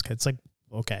cause and all this. It's like,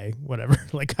 okay, whatever.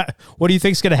 What do you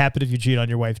think's going to happen if you cheat on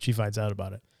your wife and she finds out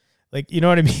about it? You know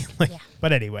what I mean? Yeah.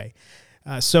 But anyway,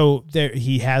 so there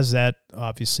he has that,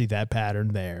 obviously that pattern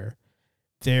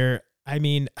there. I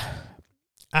mean,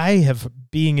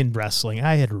 being in wrestling,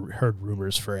 I had heard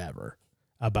rumors forever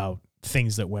about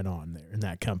things that went on there in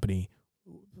that company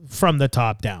from the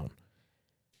top down.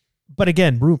 But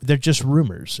again, they're just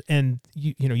rumors, and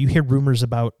you hear rumors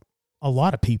about a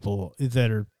lot of people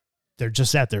they're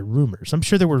just that, they're rumors. I'm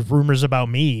sure there were rumors about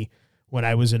me when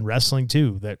I was in wrestling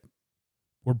too that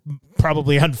were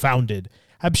probably unfounded.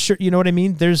 I'm sure, you know what I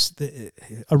mean?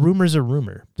 A rumor's a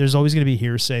rumor. There's always going to be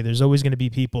hearsay. There's always going to be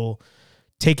people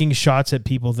taking shots at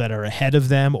people that are ahead of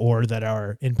them or that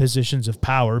are in positions of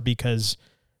power, because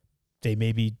they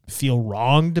maybe feel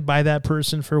wronged by that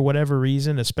person for whatever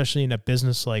reason, especially in a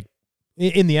business like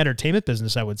in the entertainment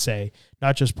business, I would say,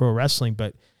 not just pro wrestling,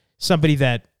 but somebody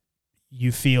that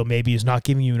you feel maybe is not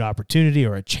giving you an opportunity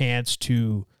or a chance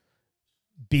to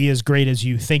be as great as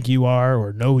you think you are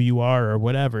or know you are or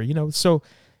whatever, so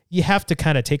you have to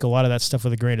kind of take a lot of that stuff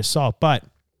with a grain of salt. But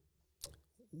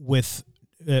with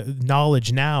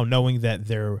knowledge now, knowing that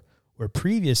there were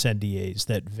previous NDAs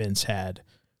that Vince had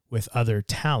with other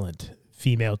talent,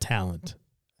 female talent,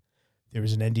 there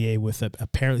was an NDA with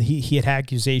apparently he had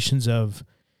accusations of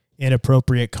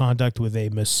inappropriate conduct with a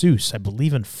masseuse, I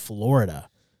believe in Florida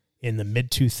in the mid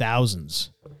 2000s,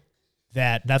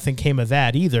 that nothing came of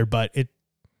that either, but it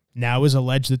now is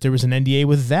alleged that there was an NDA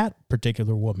with that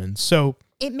particular woman. So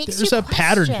it makes there's you a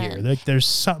pattern question. here. Like there's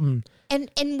something.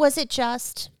 And was it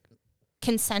just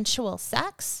consensual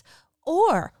sex,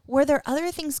 or were there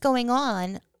other things going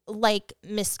on, like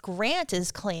Miss Grant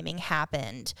is claiming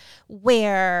happened,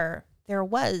 where there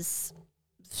was,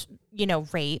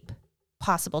 rape,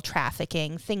 possible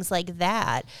trafficking, things like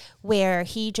that, where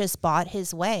he just bought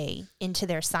his way into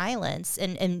their silence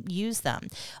and used them.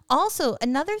 Also,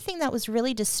 another thing that was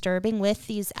really disturbing with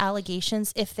these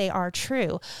allegations, if they are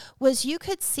true, was you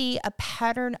could see a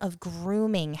pattern of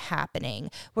grooming happening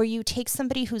where you take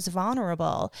somebody who's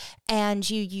vulnerable and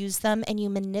you use them and you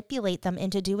manipulate them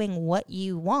into doing what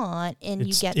you want, and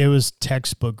It was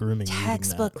textbook grooming.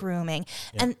 Textbook grooming.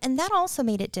 Yeah. And that also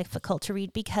made it difficult to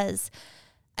read because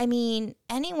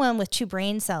anyone with 2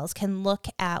 brain cells can look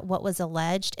at what was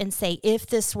alleged and say, if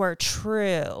this were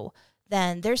true,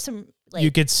 then there's some... you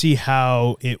could see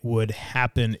how it would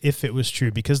happen if it was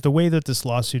true, because the way that this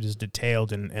lawsuit is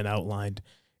detailed and outlined,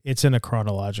 it's in a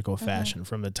chronological fashion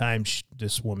from the time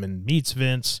this woman meets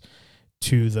Vince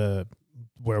to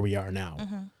where we are now.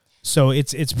 So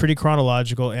it's pretty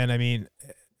chronological, and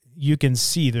you can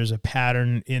see there's a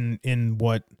pattern in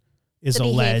what is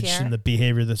alleged and the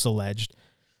behavior that's alleged.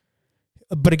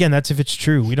 But again, that's if it's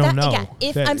true. We don't know. Yeah,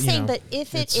 but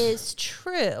if it is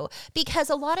true, because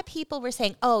a lot of people were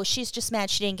saying, oh, she's just mad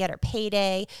she didn't get her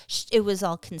payday. It was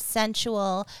all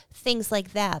consensual, things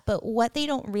like that. But what they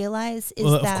don't realize is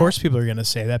that... Of course people are going to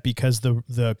say that because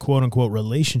the quote-unquote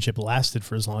relationship lasted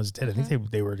for as long as it did. I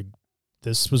think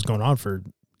this was going on for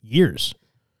years.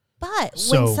 But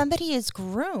when somebody is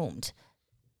groomed...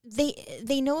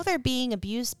 They know they're being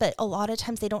abused, but a lot of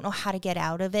times they don't know how to get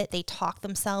out of it. They talk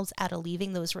themselves out of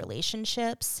leaving those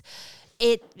relationships.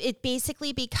 It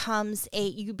basically becomes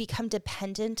you become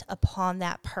dependent upon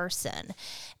that person.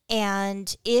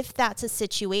 And if that's a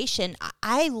situation,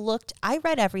 I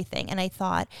read everything and I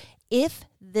thought, if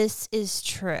this is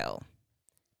true,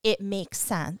 it makes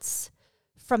sense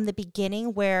from the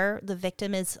beginning where the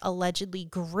victim is allegedly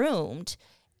groomed.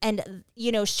 And,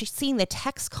 she's seeing the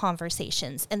text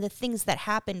conversations and the things that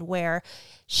happened where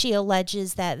she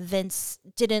alleges that Vince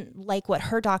didn't like what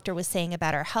her doctor was saying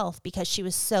about her health because she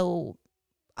was so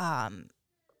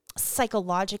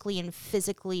psychologically and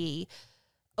physically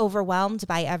overwhelmed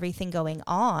by everything going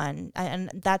on. And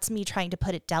that's me trying to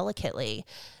put it delicately,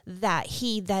 that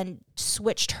he then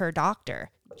switched her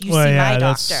doctor. My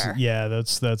doctor.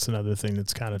 That's another thing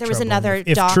that's kind of there troubling. was another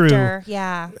if doctor.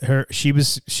 True, she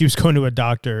was going to a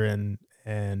doctor and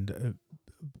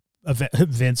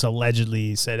Vince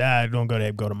allegedly said, "Don't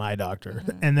go to my doctor."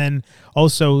 And then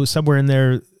also somewhere in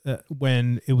there,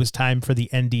 when it was time for the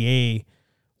NDA,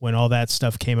 when all that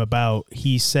stuff came about,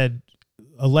 he said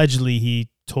allegedly he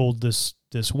told this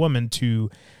woman to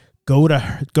go to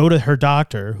her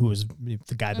doctor, who was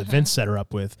the guy that Vince set her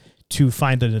up with, to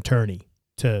find an attorney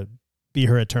to be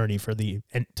her attorney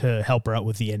to help her out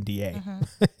with the NDA.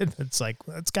 It's like,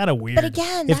 that's kind of weird. But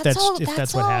again, that's all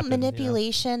what happened,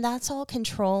 manipulation. That's all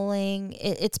controlling.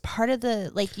 It's part of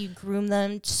you groom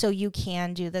them so you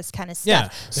can do this kind of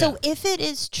stuff. So if it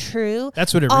is true,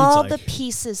 that's what it all reads like. The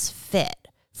pieces fit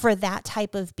for that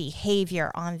type of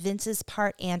behavior on Vince's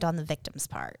part and on the victim's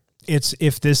part. It's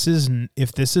if this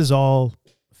is all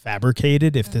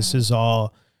fabricated, if this is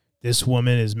all, this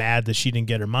woman is mad that she didn't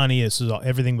get her money,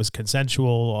 everything was consensual,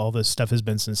 all this stuff has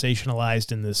been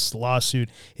sensationalized in this lawsuit.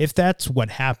 If that's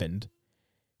what happened,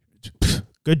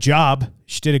 good job.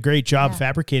 She did a great job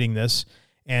fabricating this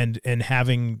and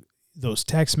having those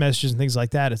text messages and things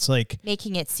like that. It's like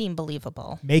making it seem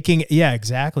believable.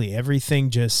 Exactly.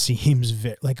 Everything just seems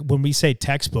like when we say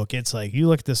textbook, it's like you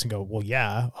look at this and go, well,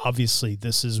 yeah, obviously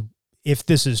if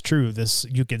this is true,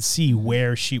 you can see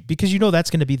where because that's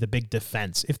going to be the big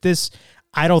defense.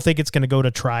 I don't think it's going to go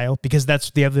to trial, because that's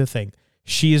the other thing.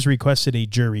 She has requested a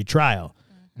jury trial,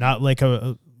 not like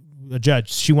a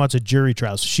judge. She wants a jury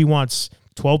trial. So she wants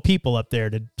 12 people up there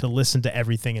to listen to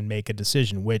everything and make a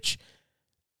decision, which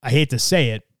I hate to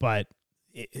say it, but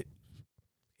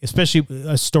especially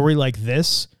a story like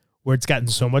this, where it's gotten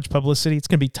so much publicity, it's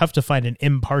going to be tough to find an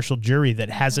impartial jury that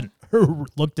hasn't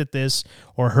looked at this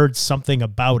or heard something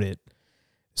about it.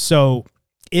 So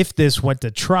if this went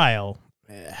to trial,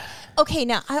 okay,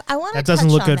 now I want to that doesn't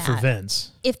look good for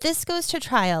Vince. If this goes to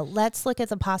trial, let's look at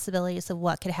the possibilities of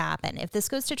what could happen. If this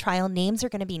goes to trial, names are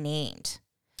going to be named.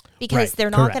 Because they're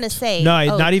not going to say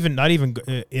not even.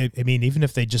 I mean, even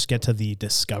if they just get to the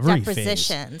discovery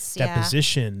depositions, phase,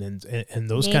 deposition and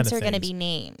those kind of things, names are going to be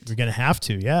named. You're going to have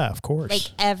to, yeah, of course. Like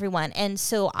everyone, and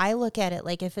so I look at it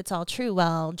like if it's all true.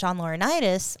 Well, John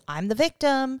Laurinaitis, I'm the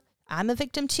victim. I'm a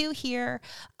victim too here.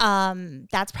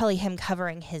 That's probably him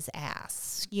covering his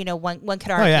ass. You know, one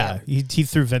could argue. Oh yeah, he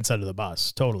threw Vince under the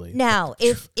bus, totally. Now,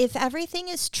 if everything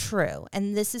is true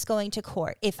and this is going to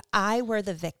court, if I were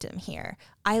the victim here,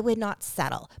 I would not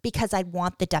settle because I'd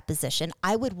want the deposition.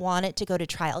 I would want it to go to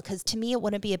trial because to me, it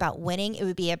wouldn't be about winning. It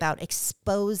would be about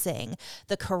exposing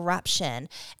the corruption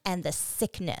and the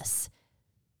sickness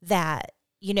that,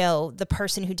 you know, the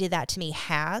person who did that to me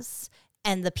has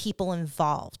and the people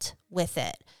involved with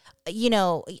it. You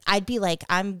know, I'd be like,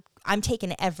 I'm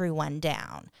taking everyone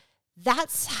down.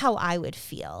 That's how I would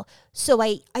feel. So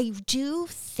I do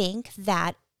think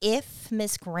that if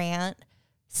Miss Grant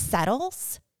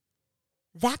settles,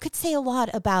 that could say a lot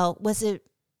about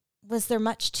was there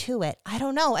much to it? I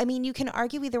don't know. I mean, you can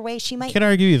argue either way. She might. Can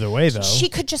argue either way, though. She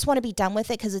could just want to be done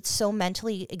with it because it's so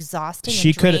mentally exhausting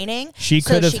and draining. She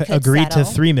could have agreed to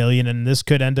 $3 million, and this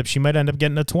could end up. She might end up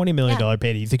getting a $20 million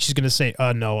payday. You think she's going to say,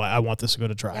 "No, I want this to go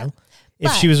to trial"? Yeah.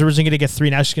 If she was originally going to get 3,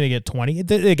 now she's going to get 20.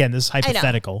 Again, this is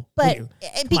hypothetical. But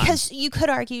because you could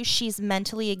argue she's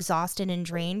mentally exhausted and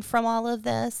drained from all of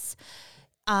this.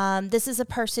 This is a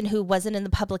person who wasn't in the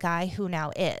public eye who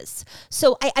now is.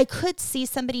 So I could see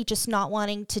somebody just not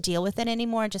wanting to deal with it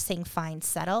anymore and just saying, fine,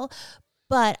 settle.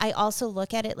 But I also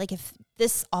look at it like if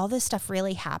all this stuff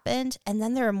really happened and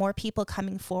then there are more people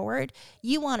coming forward,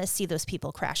 you want to see those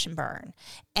people crash and burn.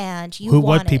 And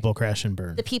what people crash and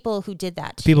burn? The people who did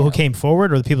that to people you. who came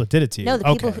forward or the people that did it to you? No, the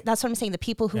people, that's what I'm saying. The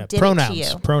people who did pronouns, it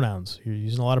to you. Pronouns. You're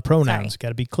using a lot of pronouns. Got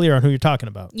to be clear on who you're talking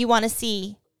about. You want to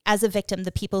see, as a victim,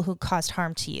 the people who caused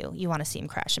harm to you. You want to see them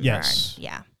crash and burn.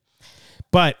 Yeah.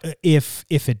 But if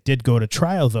it did go to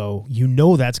trial, though, you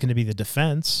know that's going to be the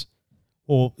defense.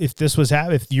 Well,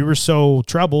 if you were so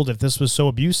troubled, if this was so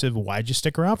abusive, why'd you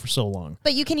stick around for so long?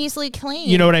 But you can easily claim,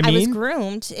 you know what I mean? I was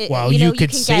groomed. Well, you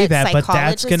could say that, but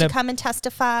that's going to come and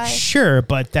testify. Sure,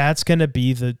 but that's going to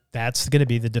be the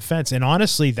defense. And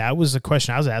honestly, that was the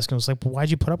question I was asking. I was like, well, why'd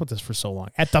you put up with this for so long?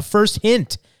 At the first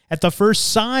hint, at the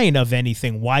first sign of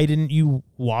anything, why didn't you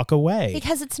walk away?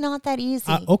 Because it's not that easy.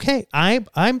 Okay,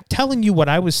 I'm telling you what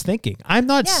I was thinking. I'm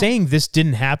not saying this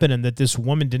didn't happen and that this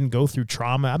woman didn't go through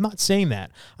trauma. I'm not saying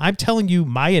that. I'm telling you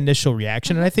my initial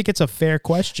reaction, and I think it's a fair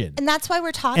question. And that's why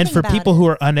we're talking about it. And for people who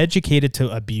are uneducated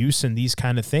to abuse and these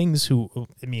kind of things,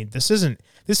 this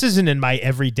isn't in my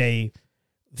everyday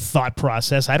thought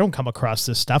process. I don't come across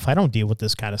this stuff. I don't deal with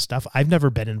this kind of stuff. I've never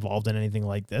been involved in anything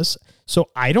like this. So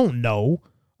I don't know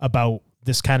about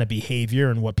this kind of behavior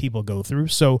and what people go through.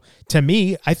 So to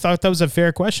me, I thought that was a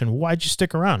fair question. Why'd you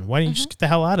stick around? Why didn't you just get the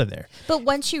hell out of there? But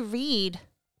once you read,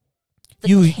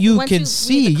 you can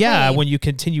see, when you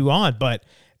continue on, but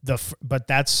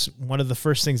that's one of the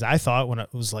first things I thought when I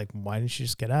was like, why didn't you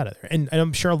just get out of there? And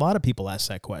I'm sure a lot of people ask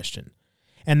that question.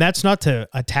 And that's not to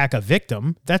attack a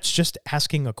victim. That's just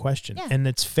asking a question. Yeah. And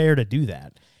it's fair to do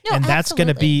that. No, and that's going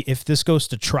to be, if this goes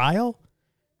to trial,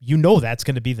 you know that's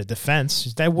going to be the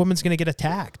defense. That woman's going to get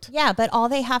attacked. Yeah, but all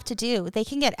they have to do, they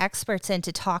can get experts in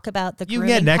to talk about the grooming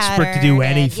pattern. You get an expert to do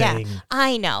anything.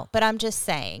 I know, but I'm just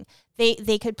saying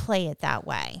they could play it that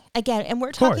way. Again, and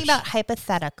we're talking about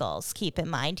hypotheticals, keep in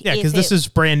mind. Yeah, because this is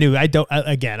brand new.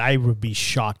 I would be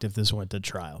shocked if this went to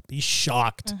trial. Be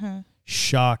shocked. Mm-hmm.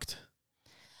 Shocked.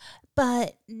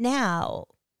 But now,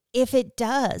 if it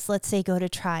does, let's say, go to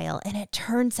trial, and it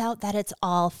turns out that it's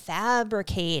all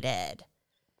fabricated,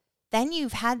 then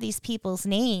you've had these people's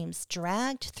names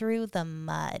dragged through the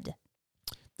mud.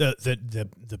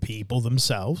 The people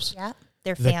themselves. Yeah.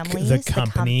 Their families, the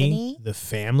company, the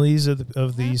families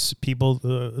of these people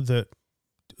that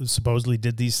supposedly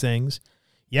did these things.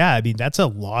 Yeah, I mean, that's a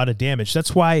lot of damage.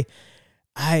 That's why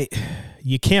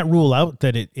you can't rule out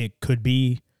that it could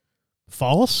be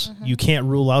false. Mm-hmm. You can't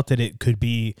rule out that it could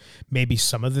be maybe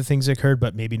some of the things occurred,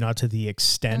 but maybe not to the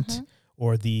extent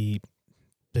or the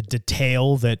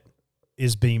detail that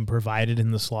is being provided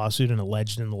in this lawsuit and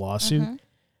alleged in the lawsuit.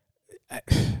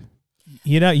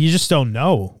 You just don't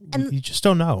know. And you just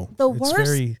don't know. The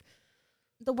worst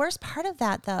the worst part of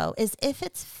that, though, is if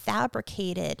it's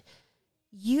fabricated,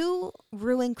 you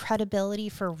ruin credibility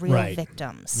for real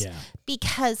victims. Yeah.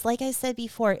 Because, like I said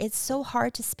before, it's so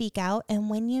hard to speak out. And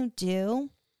when you do,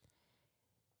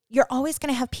 you're always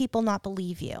going to have people not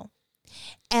believe you.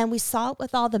 And we saw it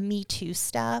with all the Me Too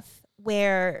stuff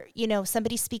where, you know,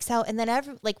 somebody speaks out and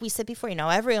then like we said before, you know,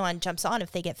 everyone jumps on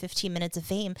if they get 15 minutes of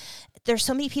fame. There's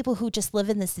so many people who just live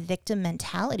in this victim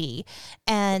mentality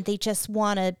and they just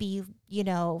want to be, you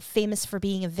know, famous for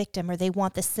being a victim, or they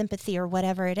want the sympathy or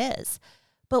whatever it is.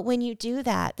 But when you do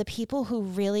that, the people who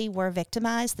really were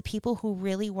victimized, the people who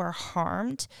really were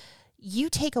harmed, you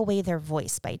take away their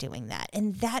voice by doing that.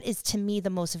 And that is, to me, the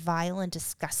most violent,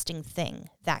 disgusting thing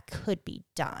that could be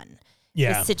done.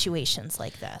 Yeah. With situations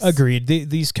like this. Agreed.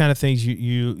 These kind of things,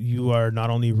 you are not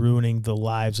only ruining the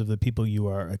lives of the people you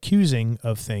are accusing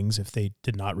of things if they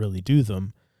did not really do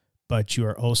them, but you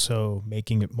are also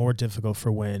making it more difficult for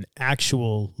when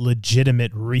actual,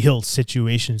 legitimate, real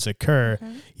situations occur.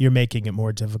 Mm-hmm. You're making it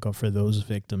more difficult for those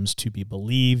victims to be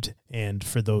believed and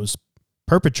for those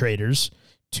perpetrators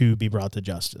to be brought to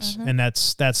justice. Mm-hmm. And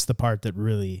that's the part that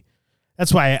really,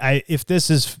 that's why if this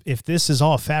is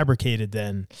all fabricated,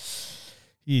 then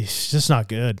it's just not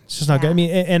good. It's just not good. I mean,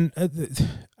 and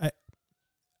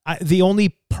the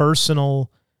only personal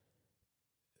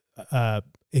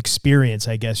experience,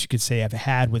 I guess you could say, I've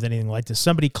had with anything like this,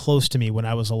 somebody close to me when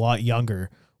I was a lot younger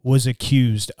was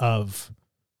accused of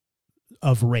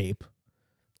rape.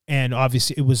 And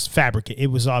obviously it was fabricated. It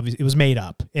was made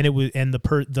up. And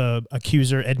the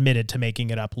accuser admitted to making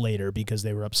it up later because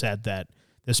they were upset that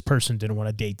this person didn't want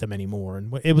to date them anymore.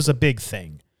 And it was a big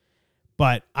thing.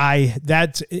 But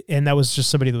that was just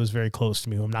somebody that was very close to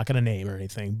me, who I'm not going to name or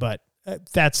anything, but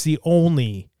that's the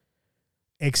only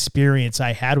experience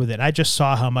I had with it. I just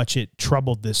saw how much it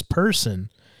troubled this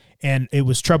person, and it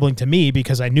was troubling to me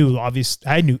because I knew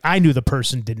the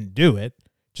person didn't do it,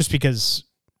 just because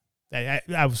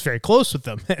I was very close with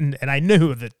them, and I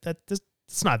knew that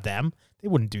it's not them. They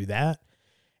wouldn't do that.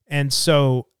 And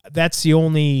so that's the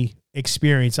only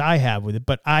experience I have with it,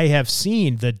 but I have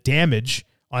seen the damage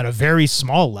on a very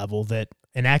small level that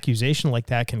an accusation like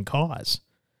that can cause.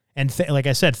 And like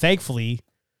I said, thankfully,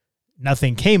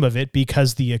 nothing came of it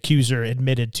because the accuser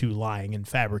admitted to lying and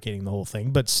fabricating the whole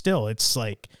thing. But still, it's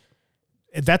like,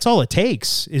 that's all it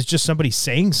takes is just somebody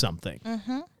saying something.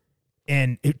 Mm-hmm.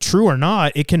 And true or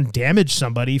not, it can damage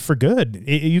somebody for good.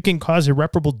 You can cause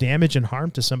irreparable damage and harm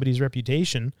to somebody's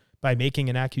reputation by making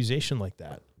an accusation like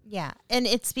that. Yeah. And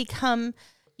it's become,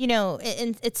 you know,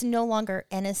 it's no longer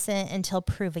innocent until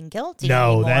proven guilty.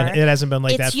 No, anymore. It hasn't been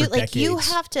like that for decades. You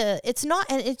have to,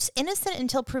 it's innocent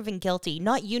until proven guilty.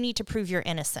 Not you need to prove your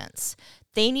innocence.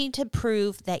 They need to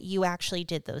prove that you actually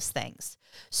did those things.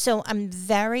 So I'm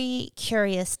very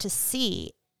curious to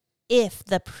see if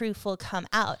the proof will come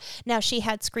out. Now, she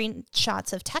had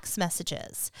screenshots of text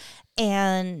messages,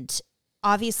 and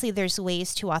obviously there's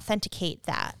ways to authenticate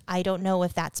that. I don't know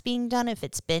if that's being done, if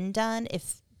it's been done,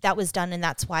 if that was done and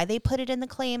that's why they put it in the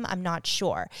claim. I'm not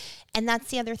sure. And that's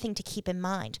the other thing to keep in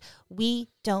mind. We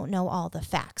don't know all the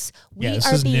facts. We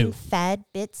are being fed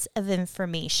bits of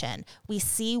information. We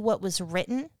see what was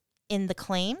written in the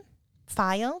claim,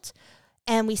 filed,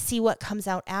 and we see what comes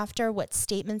out after, what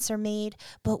statements are made,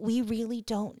 but we really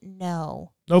don't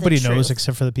know. Nobody knows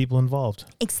except for the people involved.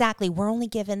 Exactly. We're only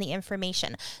given the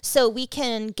information. So we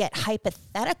can get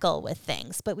hypothetical with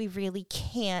things, but we really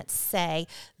can't say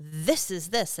this is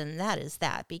this and that is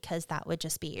that, because that would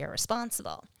just be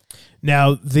irresponsible.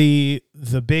 Now, the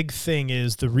big thing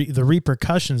is the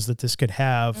repercussions that this could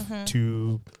have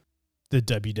to the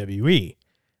WWE.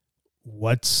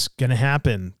 What's going to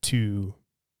happen to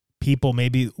people?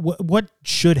 Maybe what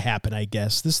should happen, I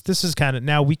guess. This is kind of,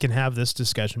 now we can have this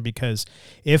discussion, because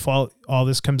if all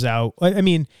this comes out, I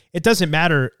mean, it doesn't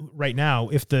matter right now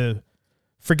if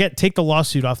take the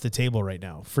lawsuit off the table right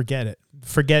now. Forget it.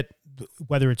 Forget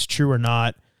whether it's true or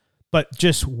not, but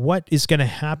just what is going to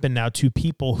happen now to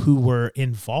people who were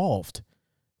involved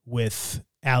with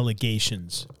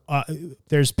allegations.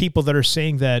 There's people that are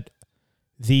saying that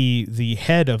the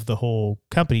head of the whole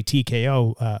company,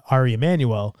 TKO, Ari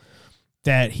Emanuel,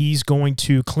 that he's going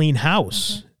to clean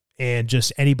house, and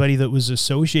just anybody that was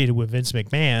associated with Vince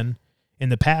McMahon in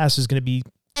the past is going to be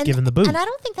given the boot. And I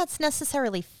don't think that's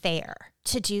necessarily fair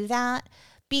to do that,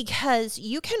 because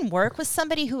you can work with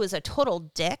somebody who is a total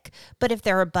dick, but if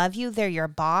they're above you, they're your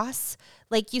boss.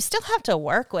 Like, you still have to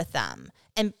work with them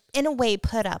and in a way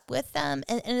put up with them.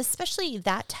 And especially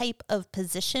that type of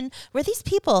position where these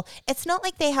people, it's not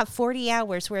like they have 40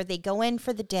 hours where they go in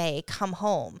for the day, come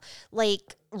home.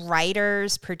 Like,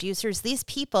 writers, producers, these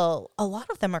people, a lot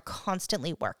of them are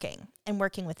constantly working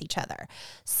with each other.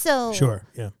 So Sure,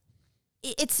 yeah.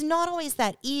 it's not always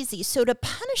that easy. So to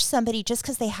punish somebody just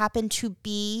because they happen to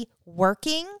be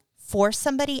working for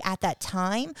somebody at that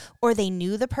time, or they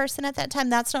knew the person at that time,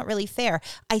 that's not really fair.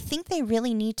 I think they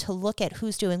really need to look at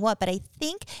who's doing what. But I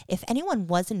think if anyone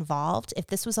was involved, if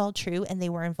this was all true and they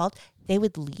were involved, they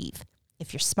would leave.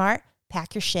 If you're smart,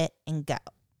 pack your shit and go.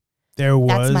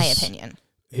 That's my opinion.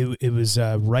 It was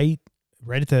right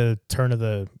at the turn of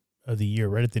the year,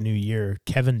 right at the new year.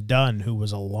 Kevin Dunn, who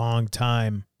was a long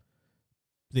time,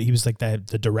 he was like the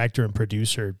director and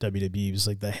producer of WWE. He was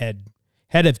like the head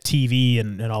of TV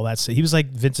and all that stuff. He was like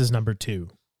Vince's number 2.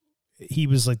 He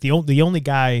was like the only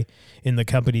guy in the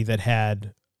company that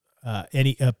had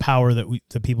any power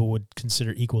that people would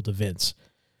consider equal to Vince,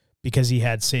 because he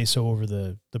had say so over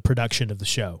the production of the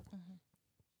show.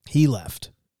 Mm-hmm. He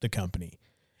left the company,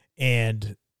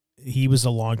 and he was a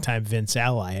longtime Vince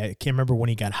ally. I can't remember when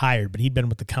he got hired, but he'd been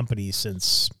with the company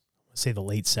since, say, the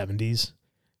late 70s.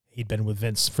 He'd been with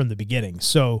Vince from the beginning.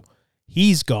 So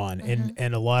he's gone, mm-hmm.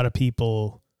 and a lot of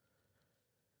people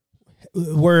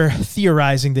were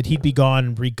theorizing that he'd be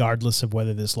gone regardless of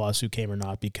whether this lawsuit came or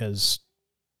not, because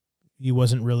he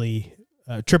wasn't really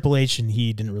Triple H and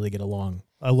he didn't really get along,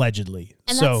 allegedly.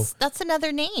 And so that's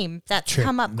another name that's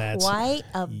come up quite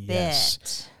a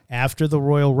bit. After the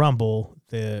Royal Rumble,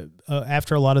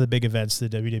 after a lot of the big events, the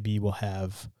WWE will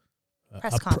have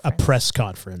a press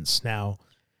conference. Now,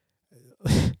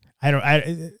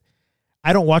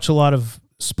 I don't watch a lot of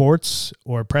sports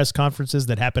or press conferences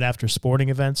that happen after sporting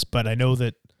events, but I know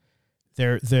that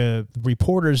the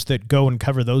reporters that go and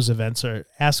cover those events are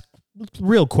asked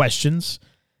real questions.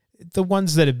 The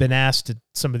ones that have been asked at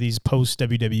some of these post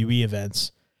WWE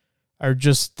events are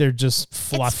just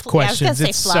fluff questions. Yeah,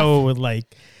 it's fluff. So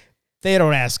like they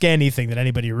don't ask anything that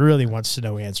anybody really wants to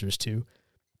know answers to.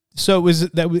 So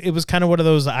it was kind of one of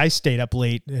those. I stayed up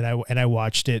late and I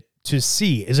watched it to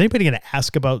see, is anybody going to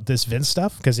ask about this Vince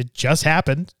stuff? Because it just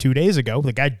happened 2 days ago.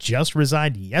 The guy just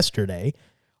resigned yesterday.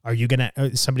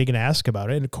 Is somebody going to ask about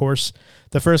it? And of course,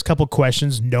 the first couple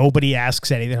questions, nobody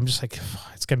asks anything. I'm just like,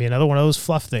 it's going to be another one of those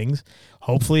fluff things.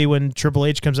 Hopefully when Triple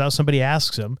H comes out, somebody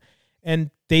asks him.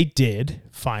 And they did,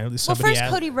 finally.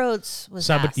 Cody Rhodes was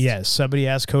asked. Yes, somebody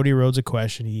asked Cody Rhodes a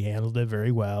question. He handled it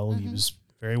very well. Mm-hmm. He was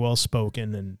very well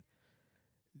spoken. And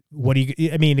what are you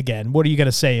going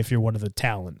to say if you're one of the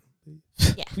talent?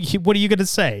 Yeah. What are you going to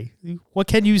say? What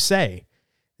can you say?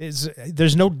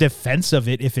 There's no defense of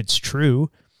it if it's true.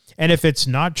 And if it's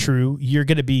not true, you're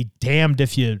going to be damned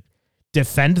if you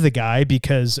defend the guy,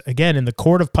 because, again, in the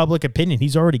court of public opinion,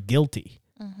 he's already guilty.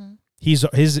 Mm-hmm.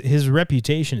 His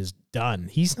reputation is done.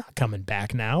 He's not coming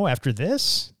back now after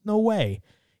this. No way.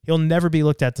 He'll never be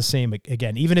looked at the same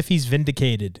again. Even if he's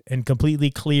vindicated and completely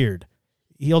cleared,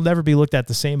 he'll never be looked at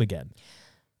the same again.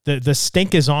 The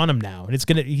stink is on him now,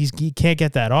 and he can't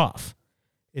get that off.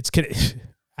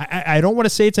 I don't want to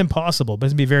say it's impossible, but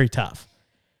it's going to be very tough.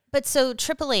 But so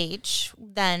Triple H,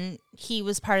 then he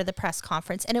was part of the press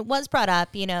conference, and it was brought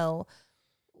up,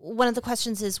 one of the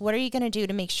questions is, what are you going to do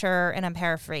to make sure, and I'm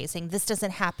paraphrasing, this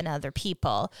doesn't happen to other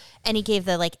people? And he gave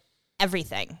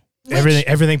everything.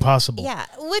 Everything possible. Yeah.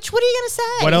 What are you going to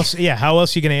say? What else? Yeah. How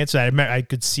else are you going to answer that? I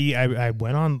could see, I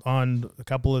went on a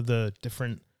couple of the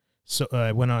different, so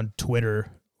I went on Twitter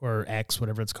or X,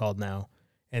 whatever it's called now,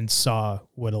 and saw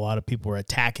what a lot of people were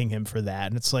attacking him for that.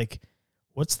 And it's like,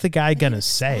 what's the guy going to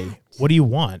say? What do you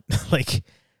want?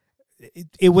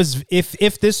 It was,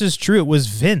 if this is true, it was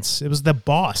Vince. It was the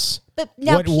boss. But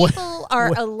now people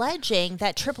are alleging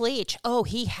that Triple H,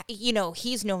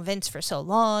 he's known Vince for so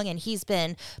long and he's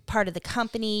been part of the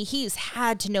company. He's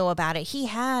had to know about it. He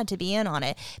had to be in on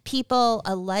it. People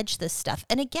allege this stuff.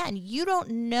 And again, you don't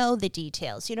know the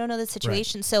details. You don't know the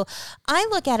situation. Right. So I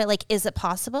look at it like, is it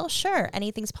possible? Sure,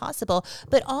 anything's possible.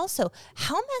 But also,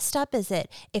 how messed up is it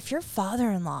if your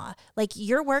father-in-law,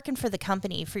 you're working for the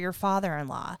company for your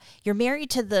father-in-law, you're married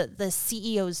to the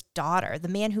CEO's daughter, the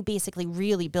man who basically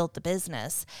really built the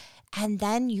business, and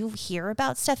then you hear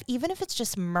about stuff, even if it's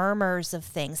just murmurs of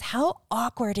things. How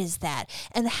awkward is that?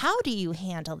 And how do you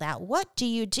handle that? What do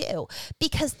you do?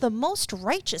 Because the most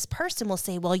righteous person will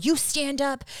say, well, you stand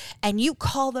up and you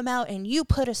call them out and you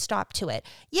put a stop to it.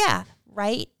 Yeah,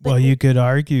 right? But you could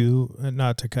argue,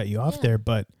 not to cut you off there,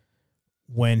 but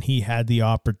when he had the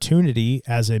opportunity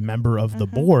as a member of the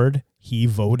board, he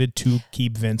voted to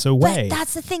keep Vince away. But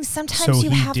that's the thing. Sometimes you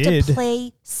have to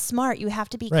play smart. You have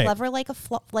to be clever like a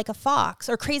fox,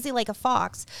 or crazy like a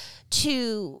fox,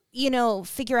 to,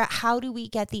 figure out how do we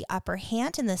get the upper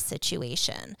hand in this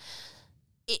situation.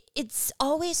 it's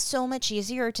always so much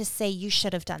easier to say you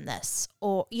should have done this,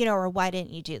 or or why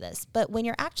didn't you do this? But when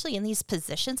you're actually in these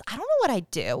positions, I don't know what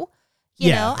I'd do.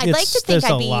 You know, I'd like to think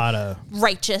I'd be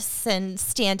righteous and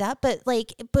stand up, but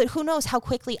who knows how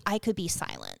quickly I could be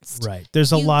silenced. Right.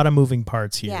 There's a lot of moving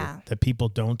parts here Yeah. that people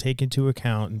don't take into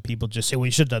account, and people just say, well,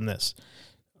 you should have done this.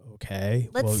 Okay.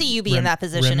 Let's see you be in that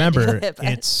position. Remember, and do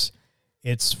it,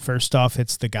 it's first off,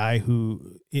 it's the guy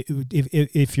who,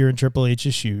 if you're in Triple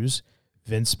H's shoes,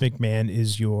 Vince McMahon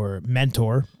is your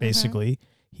mentor, basically.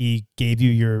 He gave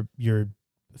you your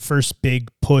first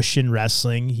big push in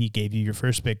wrestling. He gave you your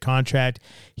first big contract.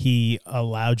 He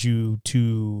allowed you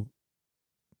to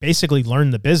basically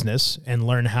learn the business and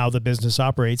learn how the business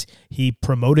operates. He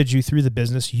promoted you through the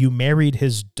business. You married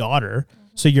his daughter.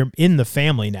 So you're in the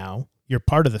family now. You're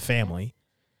part of the family.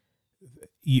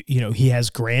 You know, he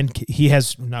has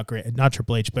not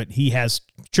Triple H, but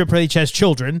Triple H has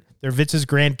children. They're Vince's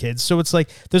grandkids. So it's like,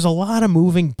 there's a lot of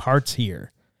moving parts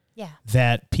here. Yeah.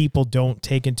 That people don't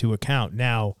take into account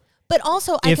now. But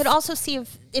also, I could also see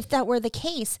if that were the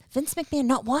case, Vince McMahon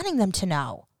not wanting them to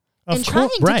know and trying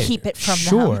to keep it from them.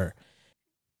 Sure.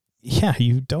 Yeah,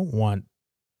 you don't want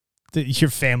your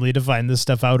family to find this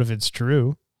stuff out if it's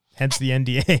true. Hence the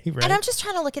NDA, right? And I'm just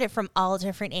trying to look at it from all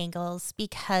different angles,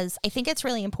 because I think it's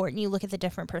really important you look at the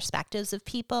different perspectives of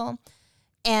people.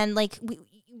 And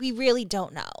we really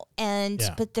don't know. And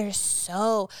but there's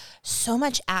so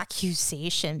much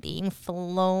accusation being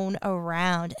flown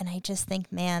around, and I just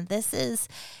think, man,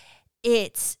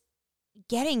 it's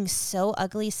getting so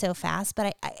ugly so fast.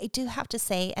 But I do have to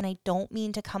say, and I don't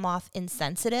mean to come off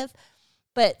insensitive,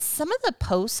 but some of the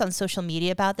posts on social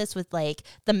media about this, with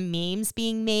the memes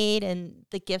being made and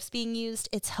the GIFs being used,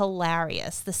 it's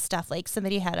hilarious. The stuff,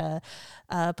 somebody had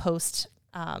a post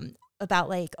about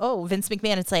Vince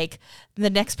McMahon, it's the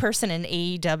next person in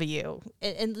AEW,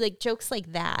 and jokes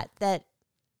like that.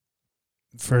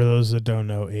 For those that don't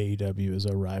know, AEW is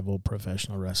a rival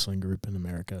professional wrestling group in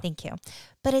America. Thank you.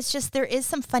 But it's just, there is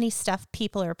some funny stuff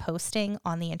people are posting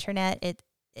on the internet. It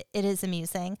is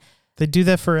amusing. They do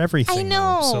that for everything. I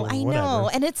know, I know.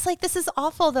 And it's this is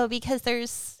awful, though, because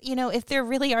there's, if there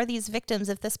really are these victims,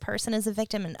 if this person is a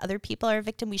victim and other people are a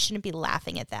victim, we shouldn't be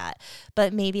laughing at that.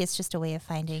 But maybe it's just a way of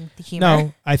finding the humor.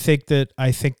 No, I think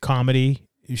comedy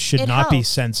should not be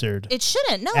censored. It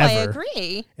shouldn't. No, ever. I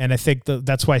agree. And I think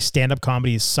that's why stand-up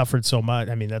comedy has suffered so much.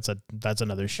 I mean, that's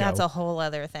another show. That's a whole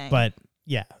other thing. But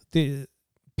yeah, the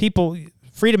people...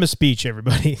 Freedom of speech,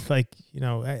 everybody.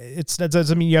 That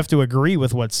doesn't mean you have to agree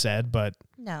with what's said, but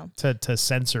no, to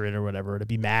censor it or whatever, to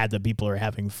be mad that people are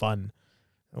having fun.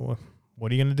 What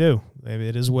are you going to do?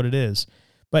 It is what it is.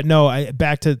 But no,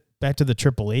 back to the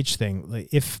Triple H thing.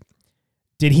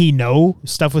 Did he know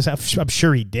stuff was? I'm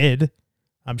sure he did.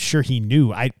 I'm sure he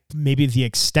knew. Maybe the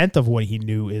extent of what he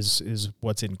knew is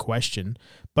what's in question.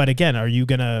 But again, are you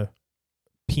going to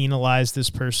penalize this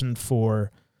person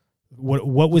for?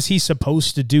 What was he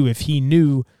supposed to do if he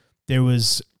knew there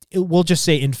was, we'll just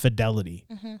say, infidelity?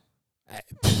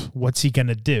 Mm-hmm. What's he going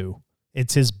to do?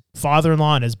 It's his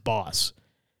father-in-law and his boss.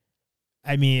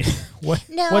 I mean,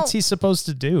 what's he supposed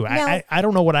to do? I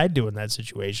don't know what I'd do in that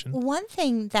situation. One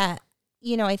thing that,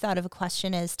 I thought of a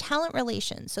question is talent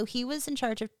relations. So he was in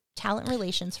charge of talent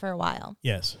relations for a while.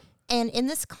 Yes. And in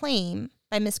this claim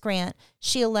by Miss Grant,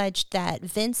 she alleged that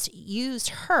Vince used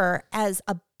her as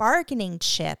a bargaining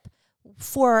chip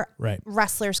for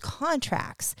wrestlers'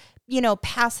 contracts,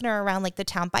 passing her around like the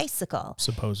town bicycle.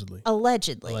 Supposedly.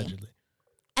 Allegedly.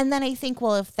 And then I think,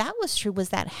 well, if that was true, was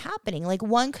that happening?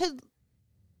 One could...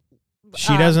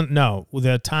 She doesn't know.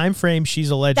 The time frame she's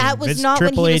alleging, that was not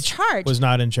Triple when he H was charged. Was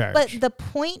not in charge. But the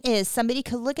point is, somebody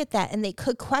could look at that and they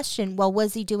could question, well,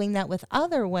 was he doing that with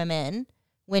other women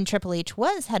when Triple H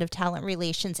was head of talent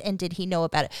relations, and did he know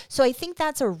about it? So I think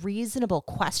that's a reasonable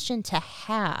question to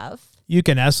have. You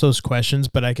can ask those questions,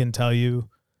 but I can tell you,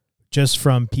 just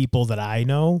from people that I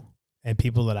know and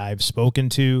people that I've spoken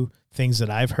to, things that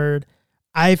I've heard,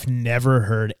 I've never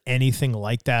heard anything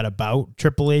like that about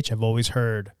Triple H. I've always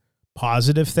heard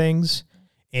positive things,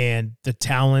 and the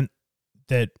talent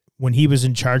that when he was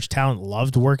in charge, talent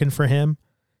loved working for him.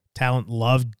 Talent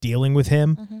loved dealing with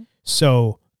him. Mm-hmm.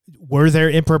 So were there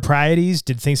improprieties?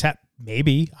 Did things happen?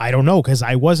 Maybe. I don't know, because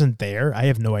I wasn't there. I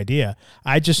have no idea.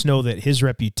 I just know that his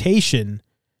reputation,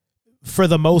 for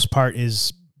the most part,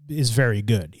 is very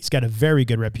good. He's got a very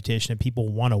good reputation, and people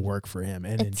want to work for him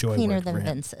and enjoy working for him. It's cleaner than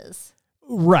Vince's.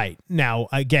 Right. Now,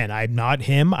 again, I'm not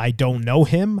him. I don't know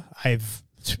him.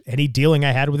 Any dealing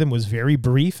I had with him was very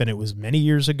brief, and it was many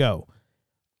years ago.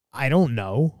 I don't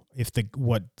know if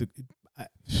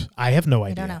I have no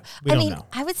I idea. don't know. We I don't mean, know.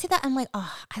 I would say that I'm like,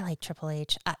 oh, I like Triple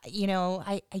H. I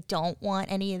don't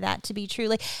want any of that to be true.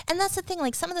 Like, and that's the thing.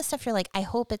 Like, some of the stuff you're like, I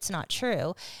hope it's not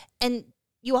true, and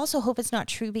you also hope it's not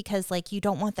true because like you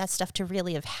don't want that stuff to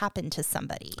really have happened to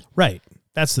somebody. Right.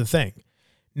 That's the thing.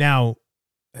 Now,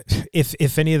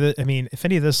 if any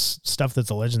of this stuff that's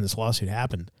alleged in this lawsuit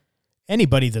happened,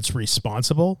 anybody that's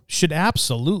responsible should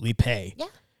absolutely pay. Yeah.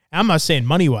 I'm not saying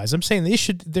money wise. I'm saying they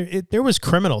should. There was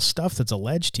criminal stuff that's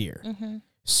alleged here. Mm-hmm.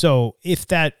 So if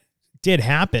that did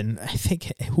happen, I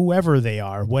think whoever they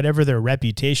are, whatever their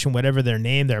reputation, whatever their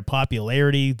name, their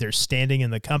popularity, their standing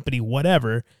in the company,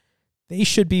 whatever, they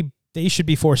should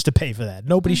be forced to pay for that.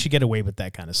 Nobody should get away with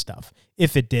that kind of stuff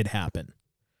if it did happen.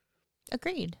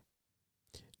 Agreed.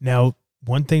 Now,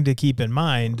 one thing to keep in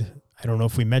mind, I don't know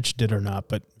if we mentioned it or not,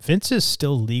 but Vince is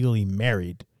still legally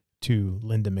married to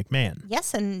Linda McMahon.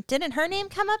 Yes, and didn't her name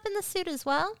come up in the suit as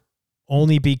well?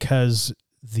 Only because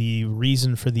the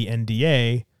reason for the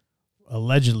NDA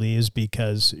allegedly is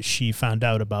because she found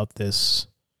out about this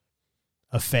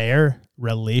affair,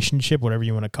 relationship, whatever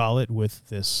you want to call it, with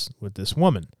this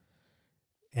woman.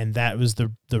 And that was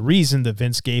the reason that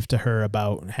Vince gave to her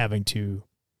about having to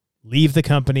leave the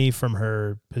company from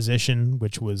her position,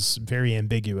 which was very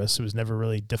ambiguous. It was never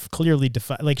really clearly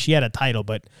defined. Like, she had a title,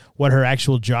 but what her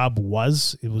actual job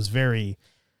was,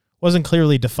 wasn't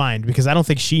clearly defined, because I don't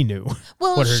think she knew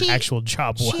what her actual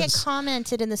job was. She had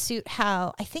commented in the suit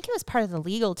how, I think it was part of the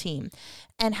legal team,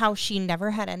 and how she never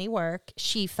had any work.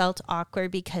 She felt awkward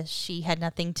because she had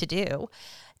nothing to do.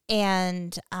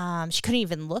 And she couldn't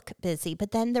even look busy.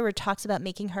 But then there were talks about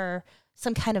making her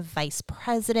some kind of vice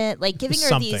president, like giving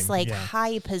her these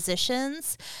high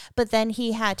positions. But then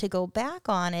he had to go back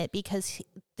on it because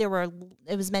it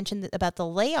was mentioned about the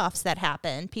layoffs that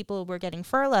happened. People were getting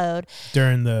furloughed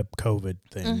during the COVID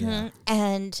thing. Mm-hmm. Yeah.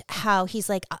 And how he's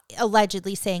like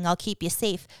allegedly saying, I'll keep you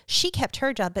safe. She kept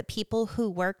her job, but people who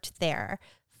worked there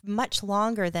much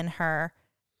longer than her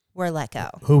were let go.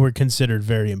 Who were considered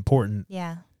very important.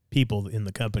 Yeah. People in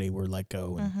the company were let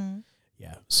go. And Mm-hmm.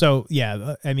 yeah. So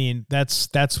yeah, I mean, that's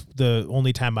the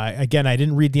only time I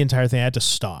didn't read the entire thing. I had to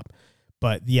stop,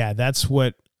 but yeah, that's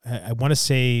what I want to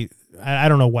say. I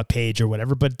don't know what page or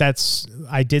whatever, but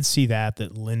I did see that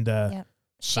Linda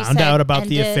found out about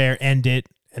the affair, end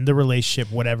the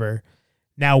relationship, whatever.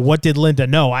 Now, what did Linda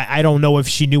know? I don't know if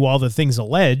she knew all the things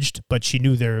alleged, but she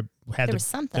knew there was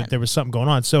something going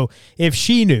on. So if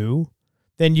she knew,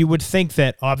 then you would think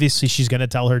that obviously she's going to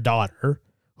tell her daughter,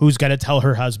 who's going to tell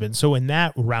her husband. So in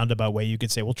that roundabout way, you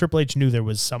could say, well, Triple H knew there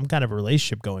was some kind of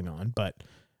relationship going on. But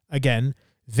again,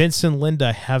 Vince and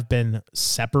Linda have been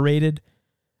separated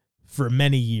for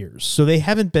many years. So they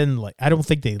haven't been I don't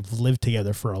think they've lived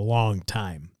together for a long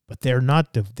time, but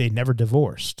they never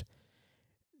divorced.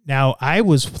 Now, I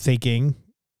was thinking,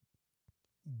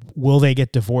 will they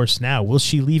get divorced now? Will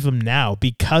she leave him now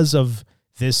because of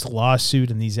this lawsuit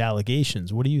and these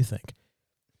allegations? What do you think?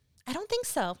 I don't think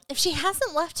so. If she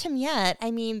hasn't left him yet,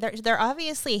 I mean, they're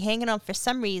obviously hanging on for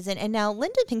some reason. And now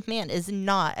Linda McMahon is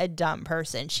not a dumb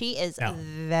person. She is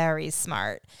very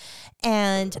smart.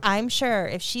 And I'm sure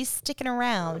if she's sticking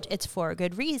around, it's for a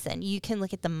good reason. You can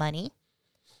look at the money,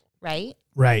 right?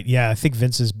 Right. Yeah. I think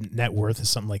Vince's net worth is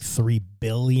something like $3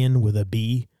 billion with a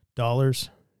B dollars.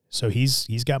 So he's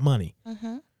got money.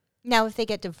 Mm-hmm. Now, if they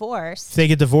get divorced,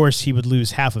 he would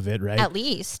lose half of it, right? At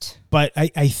least. But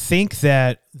I think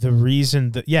that the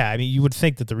reason you would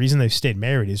think that the reason they've stayed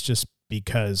married is just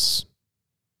because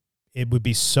it would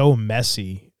be so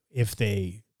messy if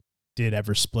they did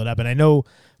ever split up. And I know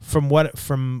from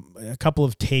a couple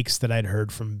of takes that I'd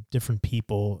heard from different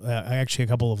people, actually a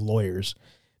couple of lawyers,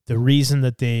 the reason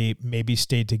that they maybe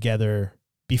stayed together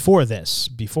before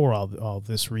all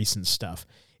this recent stuff,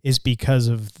 is because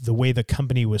of the way the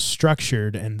company was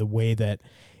structured and the way that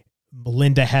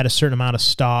Linda had a certain amount of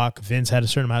stock, Vince had a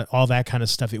certain amount, all that kind of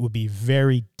stuff. It would be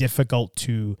very difficult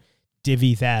to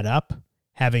divvy that up,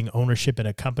 having ownership in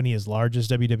a company as large as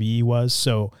WWE was.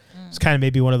 So it's kind of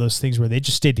maybe one of those things where they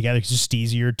just stayed together. It's just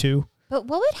easier to. But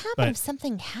what would happen if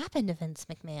something happened to Vince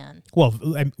McMahon? Well,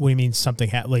 what do you mean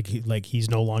something like he's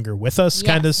no longer with us,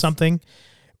 kind of something?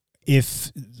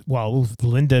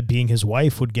 Linda being his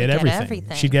wife would get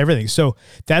everything. She'd get everything. So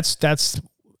that's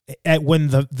when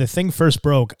the thing first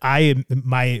broke,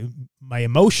 my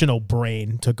emotional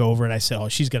brain took over and I said, oh,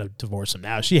 she's going to divorce him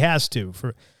now. She has to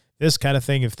for this kind of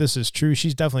thing. If this is true,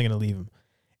 she's definitely going to leave him.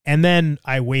 And then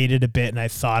I waited a bit and I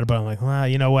thought about it. I'm like, well,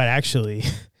 you know what? Actually,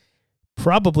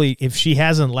 probably if she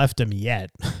hasn't left him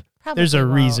yet, there's a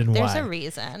reason why. There's a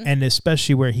reason. And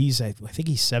especially where I think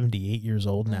he's 78 years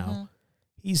old now.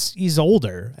 He's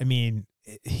older. I mean,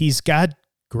 he's got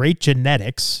great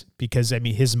genetics because, I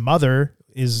mean, his mother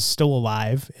is still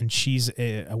alive and she's,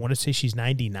 I want to say she's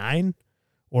 99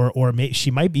 or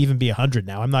she might even be 100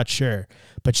 now. I'm not sure,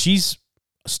 but she's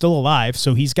still alive.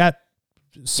 So he's got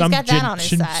some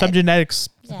genetics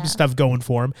stuff going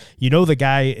for him. You know, the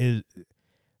guy is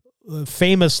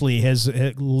famously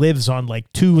lives on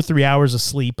like 2 or 3 hours of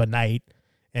sleep a night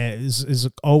and is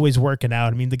always working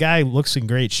out. I mean, the guy looks in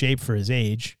great shape for his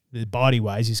age, body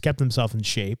wise. He's kept himself in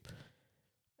shape.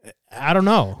 I don't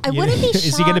know. I wouldn't be shocked.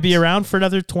 Is he going to be around for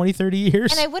another 20, 30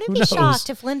 years? And I wouldn't be shocked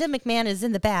if Linda McMahon is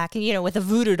in the back, you know, with a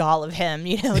voodoo doll of him,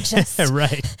 you know, just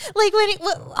right. Like when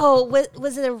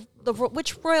was it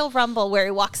which Royal Rumble where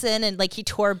he walks in and like he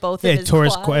tore both of his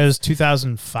quads? It was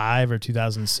 2005 or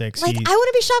 2006. Like I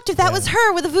wouldn't be shocked if that was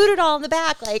her with a voodoo doll in the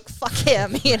back. Like fuck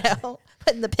him, you know,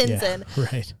 putting the pins in.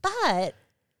 Right. But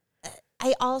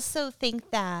I also think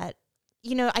that,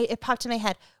 you know, it popped in my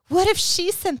head. What if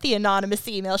she sent the anonymous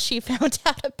email she found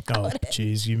out about it? Oh,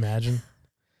 geez, you imagine?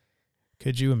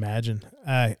 Could you imagine?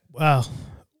 Well,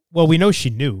 we know she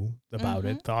knew about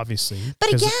it, obviously.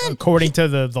 But again, according to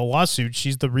the lawsuit,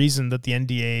 she's the reason that the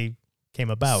NDA came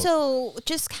about. So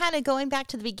just kind of going back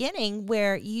to the beginning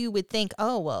where you would think,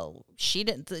 oh, well, she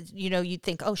didn't, you know, you'd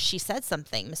think, oh, she said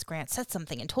something. Miss Grant said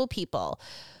something and told people.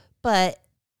 But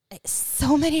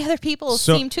so many other people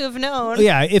seem to have known.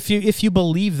 Yeah, if you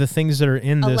believe the things that are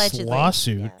in this Allegedly,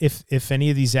 lawsuit, if any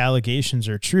of these allegations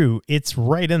are true, it's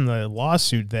right in the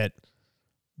lawsuit that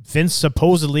Vince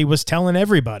supposedly was telling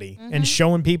everybody and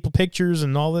showing people pictures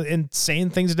and all that and saying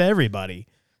things to everybody,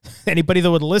 anybody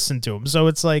that would listen to him. So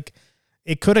it's like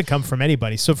it could have come from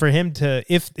anybody. So for him to,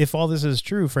 if all this is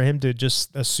true, for him to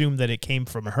just assume that it came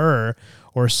from her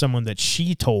or someone that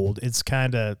she told, it's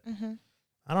kind of.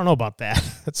 I don't know about that.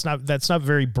 That's not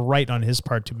very bright on his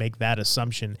part to make that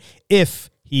assumption if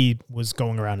he was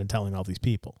going around and telling all these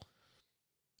people.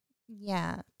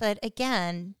 Yeah, but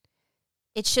again,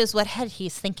 it shows what head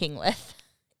he's thinking with,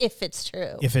 if it's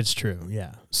true. If it's true,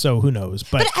 yeah. So who knows?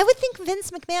 But I would think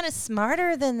Vince McMahon is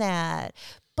smarter than that.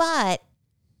 But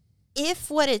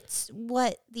if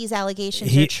what these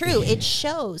allegations are true, it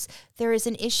shows there is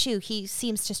an issue. He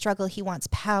seems to struggle. He wants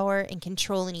power and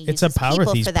control, and he uses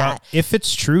people for that. If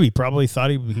it's true, he probably thought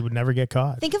he would never get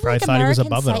caught. Think of like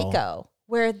American Psycho,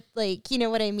 where like, you know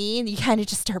what I mean? You kind of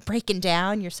just start breaking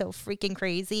down. You're so freaking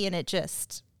crazy, and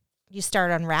you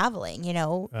start unraveling. You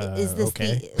know, is this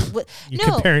okay?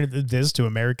 Comparing this to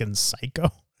American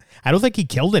Psycho? I don't think he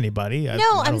killed anybody.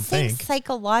 I'm saying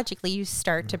psychologically you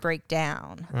start to break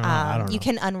down. I don't know. You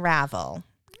can unravel.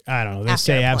 I don't know. They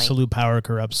say absolute power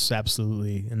corrupts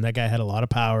absolutely. And that guy had a lot of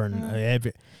power.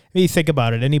 And you think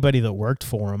about it, anybody that worked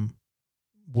for him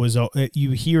was,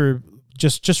 you hear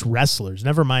just wrestlers,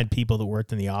 never mind people that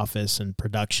worked in the office and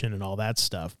production and all that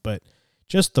stuff, but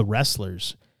just the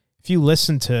wrestlers. If you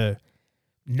listen to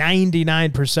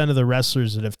 99% of the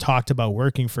wrestlers that have talked about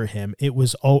working for him, they were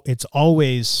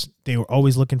always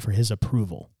looking for his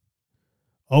approval.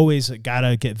 Always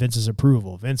gotta get Vince's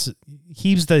approval. Vince,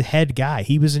 he's the head guy.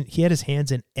 He had his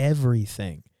hands in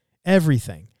everything.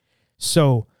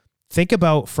 So think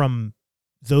about from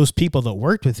those people that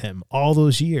worked with him all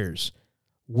those years,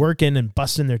 working and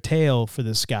busting their tail for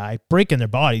this guy, breaking their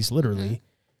bodies literally.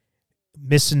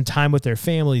 Missing time with their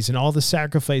families and all the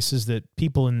sacrifices that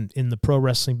people in the pro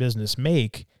wrestling business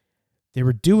make. They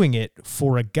were doing it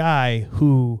for a guy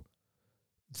who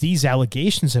these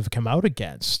allegations have come out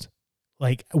against.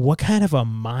 Like, what kind of a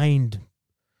mind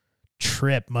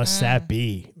trip must that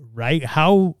be, right?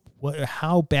 How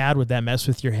bad would that mess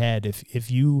with your head if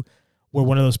you were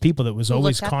one of those people that was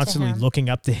always constantly looking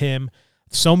up to him?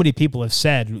 So many people have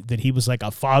said that he was like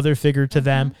a father figure to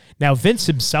them. Now, Vince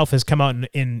himself has come out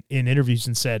in interviews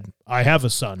and said, I have a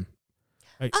son.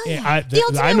 The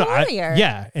Ultimate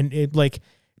Warrior.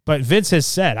 But Vince has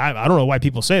said, I don't know why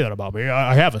people say that about me.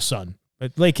 I have a son.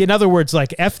 But like, in other words,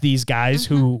 like, F these guys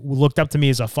who looked up to me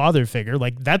as a father figure.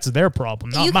 Like, that's their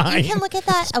problem, not mine. You can look at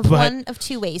that one of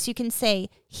two ways. You can say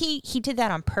he did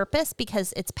that on purpose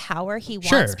because it's power. He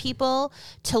wants people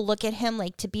to look at him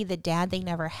like to be the dad they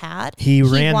never had. He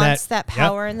wants that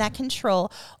power and that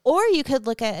control. Or you could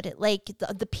look at it like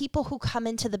the people who come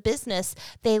into the business,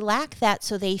 they lack that,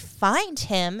 so they find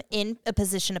him in a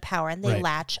position of power and they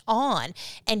latch on.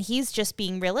 And he's just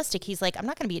being realistic. He's like, I'm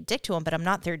not going to be a dick to him, but I'm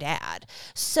not their dad.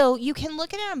 So you can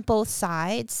look at it on both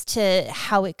sides to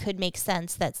how it could make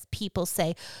sense that people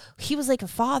say, he was like a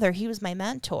father, he was my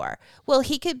mentor. Well,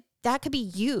 that could be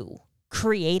you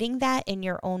creating that in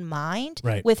your own mind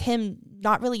with him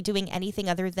not really doing anything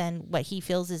other than what he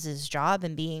feels is his job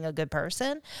and being a good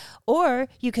person. Or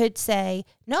you could say,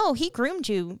 no, he groomed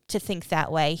you to think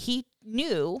that way. He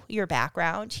knew your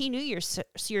background, he knew your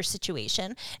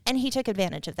situation, and he took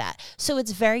advantage of that. So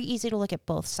it's very easy to look at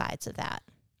both sides of that.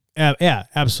 Yeah,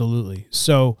 absolutely.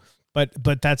 So,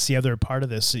 but that's the other part of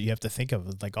this that you have to think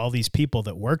of. Like all these people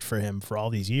that worked for him for all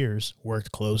these years,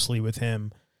 worked closely with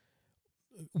him,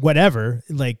 whatever,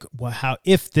 like how,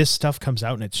 if this stuff comes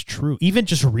out and it's true, even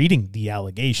just reading the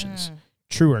allegations,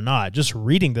 true or not, just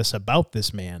reading this about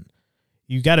this man,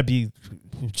 you got to be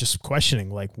just questioning,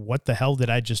 like, what the hell did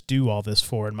I just do all this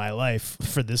for in my life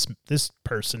for this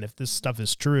person? If this stuff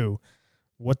is true,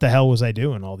 what the hell was I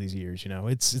doing all these years? You know,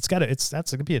 that's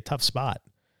gonna be a tough spot.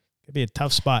 It'd be a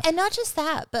tough spot. And not just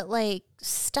that, but like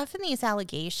stuff in these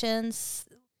allegations,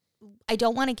 I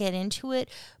don't want to get into it,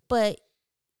 but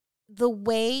the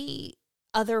way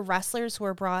other wrestlers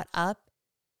were brought up,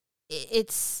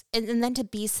 and then to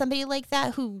be somebody like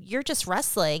that who you're just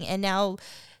wrestling and now,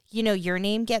 you know, your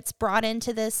name gets brought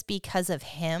into this because of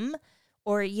him,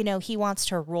 or, you know, he wants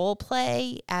to role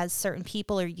play as certain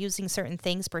people are using certain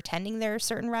things, pretending they're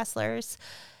certain wrestlers.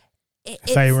 I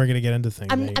thought you weren't going to get into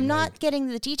things. I'm not getting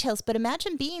the details, but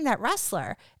imagine being that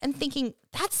wrestler and thinking,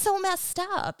 that's so messed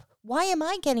up. Why am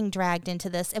I getting dragged into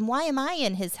this? And why am I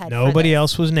in his head? Nobody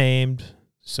else was named.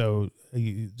 So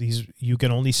you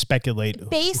can only speculate.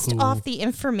 Based off the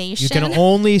information. You can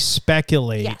only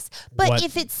speculate. Yes. But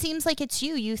if it seems like it's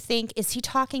you think, is he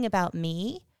talking about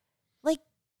me? Like,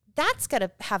 that's going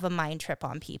to have a mind trip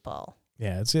on people.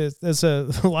 Yeah, there's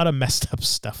a lot of messed up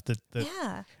stuff that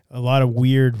yeah. A lot of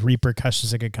weird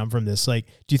repercussions that could come from this. Like,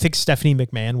 do you think Stephanie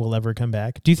McMahon will ever come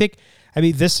back? Do you think, I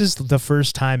mean, this is the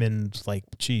first time in like,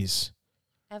 geez.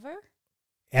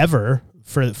 Ever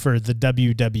for the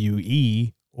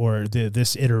WWE or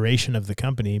this iteration of the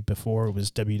company. Before it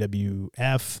was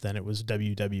WWF, then it was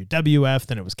WWF,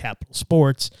 then it was Capital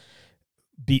Sports.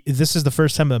 This is the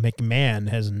first time that McMahon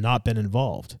has not been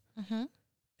involved. Mm-hmm.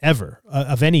 Ever,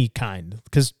 of any kind,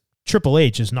 because Triple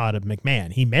H is not a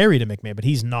McMahon. He married a McMahon, but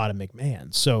he's not a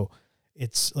McMahon. So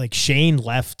it's like Shane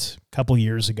left a couple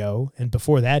years ago, and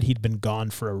before that, he'd been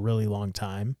gone for a really long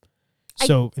time.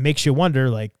 So it makes you wonder,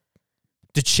 like,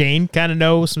 did Shane kind of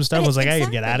know some stuff? Was like, I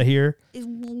gotta get out of here.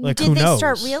 Like, did who they knows?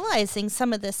 start realizing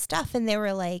some of this stuff, and they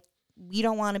were like, we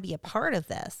don't want to be a part of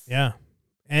this? Yeah,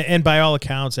 and by all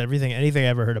accounts, anything I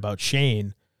ever heard about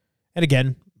Shane, and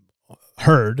again,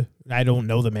 I don't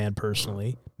know the man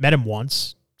personally. Met him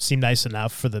once. Seemed nice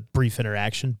enough for the brief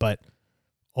interaction, but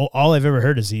all I've ever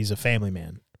heard is he's a family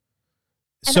man.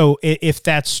 So if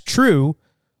that's true,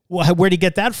 well, where'd he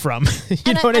get that from?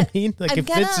 You know what I mean? Like, if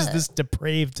Vince is this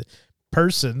depraved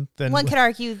person, then one could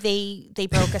argue they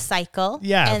broke a cycle.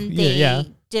 Yeah, and they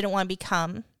didn't want to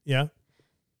become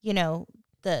you know,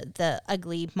 the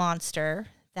ugly monster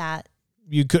that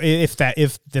you could, if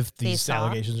these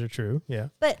allegations are true. Yeah.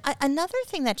 But another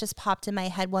thing that just popped in my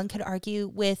head, one could argue,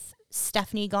 with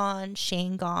Stephanie gone,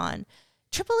 Shane gone,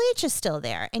 Triple H is still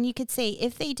there. And you could say,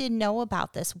 if they did know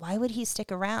about this, why would he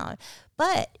stick around?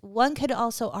 But one could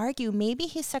also argue maybe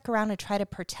he stuck around to try to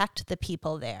protect the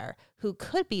people there who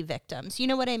could be victims. You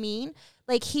know what I mean?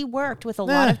 Like, he worked with a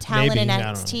lot of talent in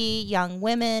NXT, young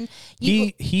women.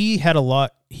 He had a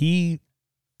lot. He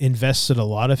invested a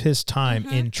lot of his time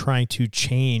in trying to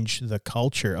change the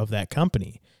culture of that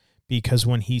company, because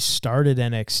when he started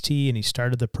NXT and he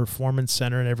started the Performance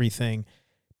Center and everything,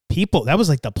 that was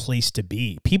like the place to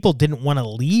be. People didn't want to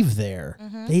leave there.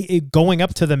 Going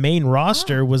up to the main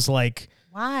roster was like,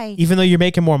 why? Even though you're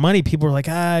making more money, people were like,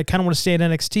 I kind of want to stay at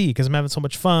NXT because I'm having so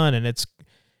much fun, and it's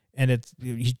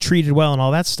he treated well and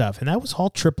all that stuff. And that was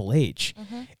all Triple H.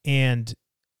 And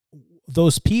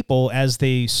those people, as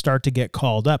they start to get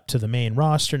called up to the main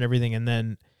roster and everything, and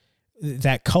then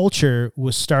that culture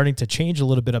was starting to change a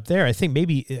little bit up there. I think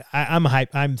maybe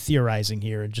I'm theorizing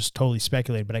here and just totally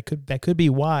speculating, but that could be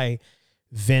why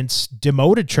Vince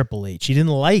demoted Triple H. He didn't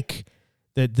like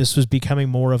that this was becoming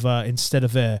more of a, instead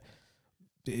of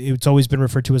it's always been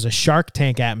referred to as a Shark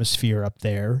Tank atmosphere up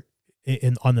there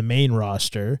on the main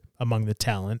roster among the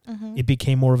talent. It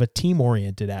became more of a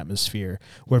team-oriented atmosphere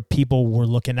where people were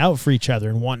looking out for each other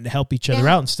and wanting to help each other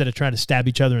out instead of trying to stab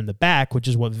each other in the back, which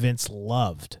is what Vince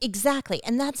loved. Exactly.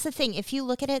 And that's the thing. If you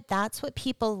look at it, that's what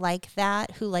people like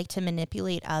that, who like to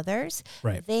manipulate others.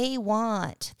 Right. They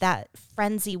want that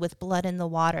frenzy with blood in the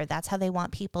water. That's how they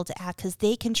want people to act, because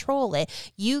they control it.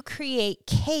 You create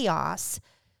chaos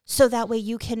so that way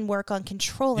you can work on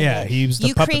controlling it. Yeah, he was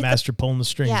the puppet master pulling the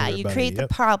strings. Yeah, you create the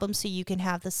problem so you can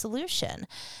have the solution.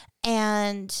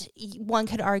 And one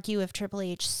could argue if Triple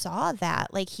H saw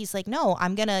that, like, he's like, no,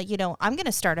 I'm going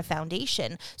to start a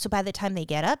foundation. So by the time they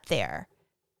get up there,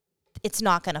 it's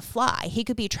not going to fly. He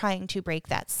could be trying to break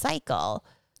that cycle.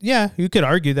 Yeah, you could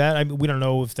argue that. I mean, we don't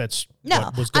know if that's No,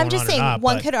 what was going I'm just on or saying not,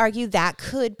 one but- could argue that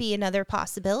could be another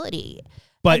possibility.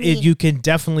 But I mean- you can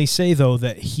definitely say, though,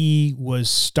 that he was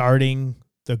starting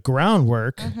the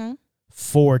groundwork Mm-hmm.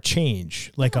 for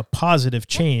change, like a positive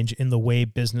change in the way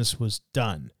business was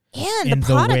done. And In the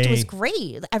the product way- was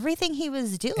great. Everything he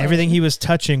was doing. Everything he was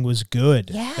touching was good.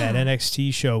 Yeah. That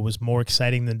NXT show was more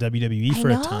exciting than WWE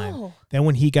for I a time. know. Then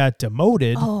when he got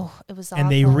demoted, Oh, it was and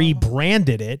they awful.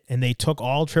 rebranded it, and they took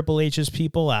all Triple H's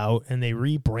people out, and they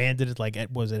rebranded it like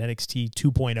it was an NXT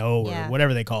 2.0 Yeah. or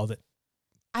whatever they called it.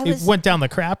 I It was, went down the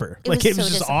crapper. it Like was it was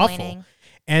so just awful. disappointing.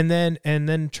 And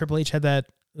then Triple H had that,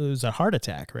 it was a heart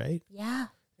attack, right? Yeah.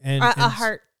 And A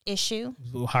heart issue.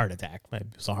 heart attack. It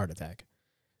was a heart attack.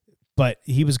 But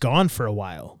he was gone for a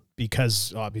while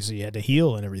because obviously he had to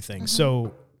heal and everything. Mm-hmm.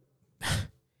 So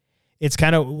it's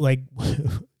kind of like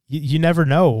you never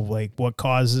know like what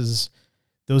causes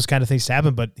those kind of things to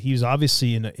happen. But he was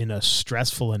obviously in a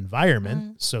stressful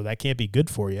environment, so that can't be good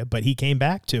for you. But he came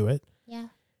back to it. Yeah.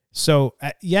 So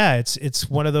yeah, it's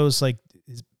one of those like,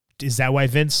 is that why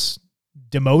Vince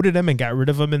demoted him and got rid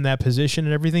of him in that position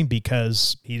and everything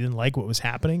because he didn't like what was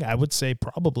happening? I would say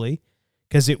probably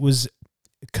because it was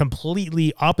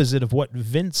completely opposite of what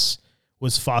Vince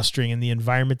was fostering in the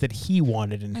environment that he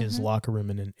wanted in his locker room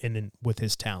and in with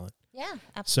his talent. Yeah,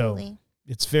 absolutely.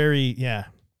 It's very, yeah.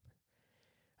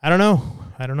 I don't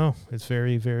know. It's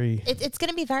very, very. It's going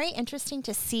to be very interesting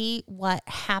to see what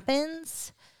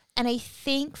happens. And I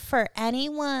think for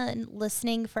anyone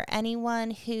listening, for anyone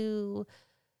who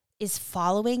is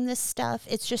following this stuff,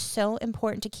 it's just so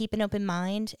important to keep an open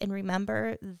mind and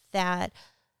remember that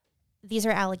these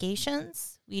are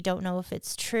allegations. We don't know if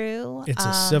it's true. It's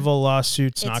a civil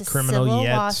lawsuit. It's not criminal civil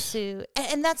yet. Lawsuit.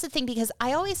 And that's the thing, because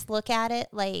I always look at it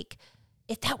like,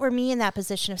 if that were me in that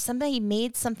position, if somebody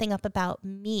made something up about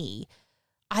me,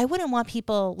 I wouldn't want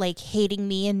people like hating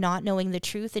me and not knowing the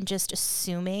truth and just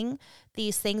assuming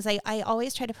these things. I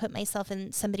always try to put myself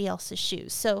in somebody else's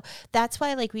shoes. So that's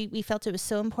why like we felt it was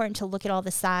so important to look at all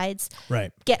the sides,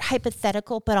 Right. get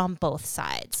hypothetical, but on both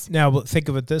sides. Now, but think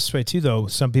of it this way, too, though.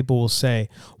 Some people will say,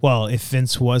 well, if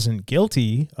Vince wasn't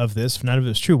guilty of this, if none of it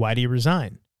was true, why do you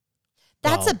resign?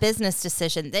 That's Well, a business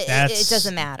decision. It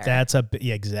doesn't matter.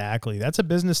 Yeah, exactly. That's a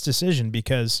business decision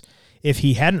because if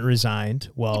he hadn't resigned,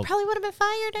 well, He probably would have been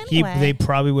fired anyway. they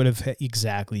probably would have,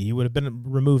 exactly. He would have been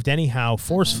removed anyhow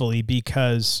forcefully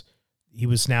because he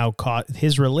was now caught.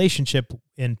 His relationship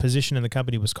and position in the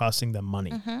company was costing them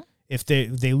money. If they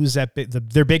lose that,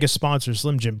 their biggest sponsor,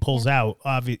 Slim Jim, pulls out,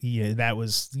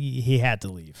 obviously, he had to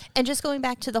leave. And just going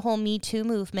back to the whole Me Too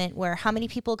movement, where how many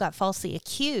people got falsely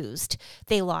accused,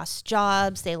 they lost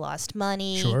jobs, they lost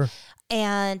money. Sure.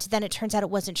 And then it turns out it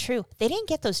wasn't true. They didn't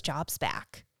get those jobs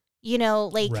back. You know,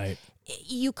 like Right.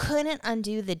 you couldn't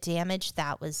undo the damage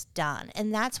that was done.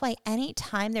 And that's why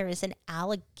anytime there is an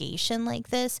allegation like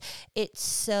this, it's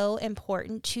so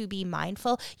important to be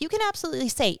mindful. You can absolutely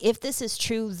say, if this is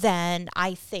true, then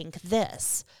I think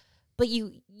this. But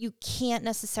you can't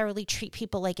necessarily treat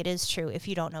people like it is true if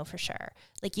you don't know for sure.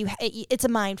 Like it's a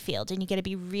minefield, and you got to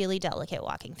be really delicate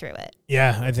walking through it.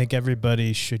 Yeah, I think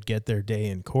everybody should get their day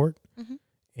in court.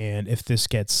 And if this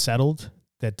gets settled,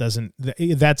 that's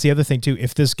the other thing too.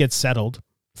 If this gets settled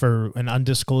for an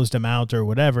undisclosed amount or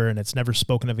whatever, and it's never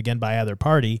spoken of again by either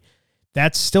party,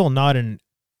 that's still not an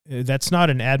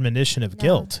admonition of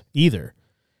guilt either.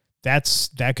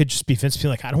 That could just be Vince being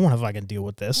like, I don't want to fucking deal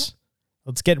with this.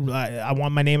 Let's get, I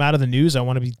want my name out of the news. I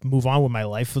want to move on with my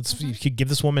life. You could give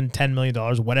this woman $10 million,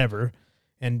 whatever,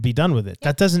 and be done with it.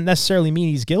 That doesn't necessarily mean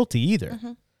he's guilty either.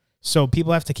 So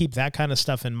people have to keep that kind of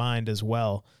stuff in mind as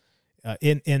well.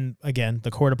 In again, the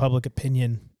court of public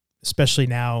opinion, especially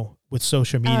now with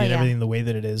social media and everything the way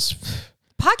that it is.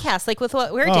 Podcasts, like with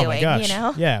what we're Oh doing, my gosh. you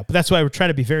know? Yeah, but that's why we're trying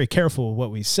to be very careful with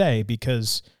what we say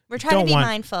because We're trying to be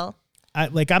mindful.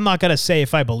 I'm not going to say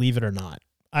if I believe it or not.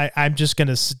 I'm just going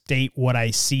to state what I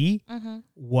see,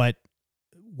 what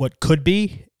could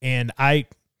be, and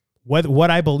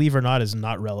what I believe or not is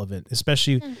not relevant.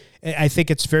 Especially, I think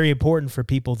it's very important for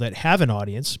people that have an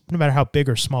audience, no matter how big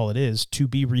or small it is, to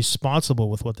be responsible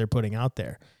with what they're putting out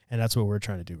there. And that's what we're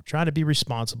trying to do. We're trying to be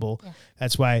responsible. Yeah.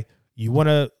 That's why you want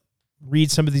to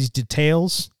read some of these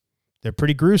details. They're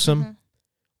pretty gruesome.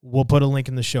 We'll put a link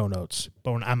in the show notes,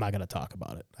 but I'm not going to talk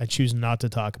about it. I choose not to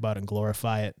talk about it and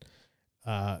glorify it.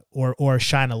 Or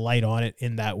shine a light on it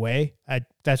in that way.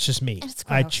 That's just me.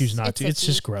 I choose not to. It's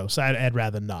just gross. I'd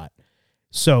rather not.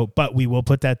 So, but we will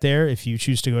put that there. If you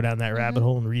choose to go down that rabbit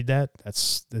hole and read that,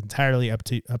 that's entirely up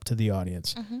to the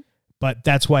audience. But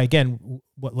that's why, again,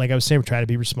 like I was saying, we're trying to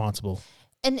be responsible.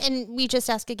 And we just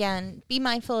ask again, be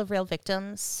mindful of real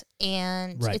victims.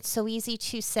 And Right. it's so easy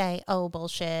to say, oh,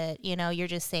 bullshit, you're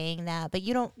just saying that, but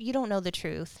you don't know the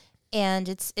truth. And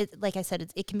it like I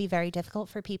said, it can be very difficult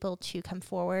for people to come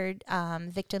forward.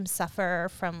 Victims suffer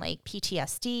from like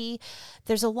PTSD.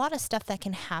 There's a lot of stuff that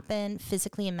can happen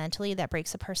physically and mentally that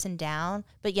breaks a person down,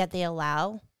 but yet they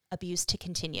allow abuse to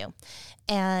continue.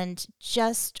 And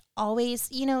just always,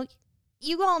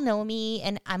 you all know me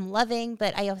and I'm loving,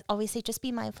 but I always say just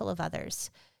be mindful of others.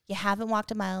 You haven't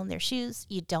walked a mile in their shoes.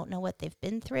 You don't know what they've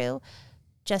been through.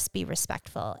 Just be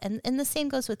respectful. And the same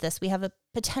goes with this. We have a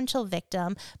potential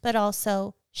victim, but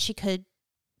also she could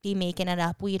be making it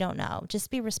up. We don't know.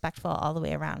 Just be respectful all the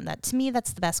way around. That, to me,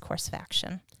 that's the best course of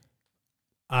action.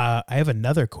 I have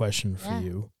another question for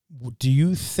you. Do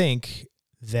you think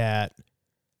that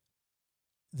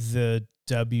the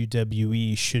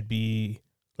WWE should be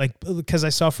like, because I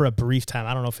saw for a brief time,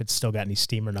 I don't know if it's still got any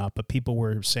steam or not, but people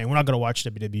were saying we're not going to watch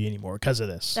WWE anymore because of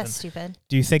this. That's stupid.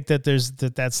 Do you think that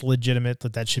that's legitimate,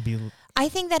 that should be? I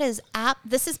think that is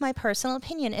this is my personal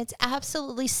opinion. It's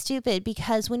absolutely stupid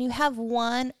because when you have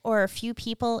one or a few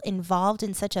people involved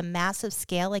in such a massive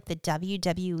scale like the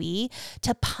WWE,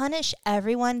 to punish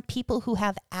everyone, people who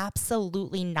have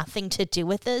absolutely nothing to do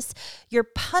with this, you're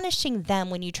punishing them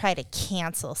when you try to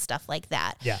cancel stuff like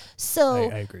that. Yeah.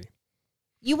 So I agree.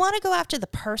 You want to go after the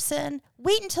person,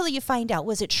 wait until you find out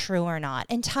was it true or not,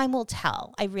 and time will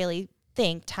tell. I really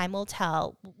think time will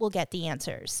tell. We'll get the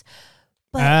answers.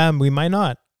 But We might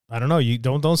not. I don't know. You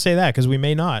don't say that, because we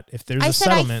may not. If there's a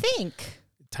settlement, I think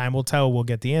time will tell. We'll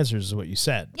get the answers, is what you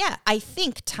said. Yeah, I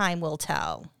think time will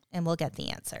tell, and we'll get the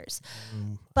answers.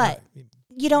 But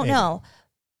you don't know.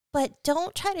 But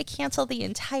don't try to cancel the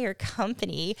entire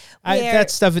company.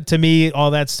 That stuff, to me,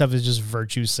 all that stuff is just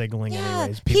virtue signaling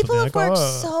anyways. People have like, worked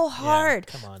so hard.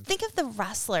 Yeah, come on. Think of the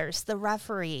wrestlers, the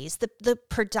referees, the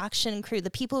production crew, the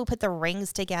people who put the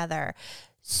rings together.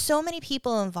 So many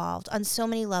people involved on so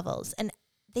many levels. And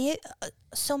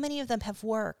so many of them have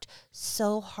worked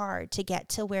so hard to get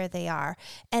to where they are.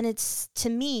 And it's, to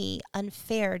me,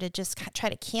 unfair to just try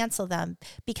to cancel them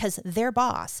because their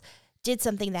boss did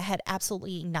something that had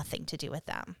absolutely nothing to do with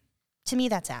them. To me,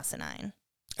 that's asinine.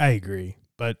 I agree,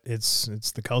 but it's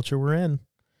the culture we're in.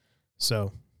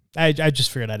 So I just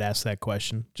figured I'd ask that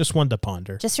question. Just one to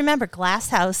ponder. Just remember, glass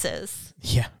houses.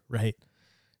 Yeah, right.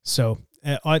 So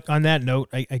on that note,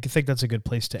 I think that's a good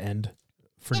place to end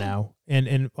for now.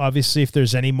 And obviously, if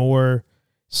there's any more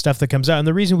stuff that comes out, and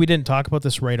the reason we didn't talk about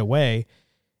this right away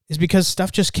is because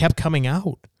stuff just kept coming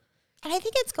out. And I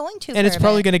think it's going to. And it's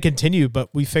probably going to continue,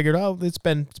 but we figured, it's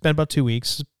been about 2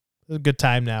 weeks. A good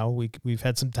time now. We've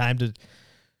had some time to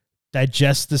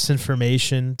digest this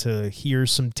information, to hear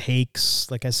some takes.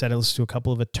 Like I said, I listened to a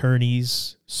couple of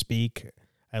attorneys speak.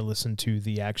 I listened to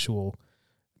the actual,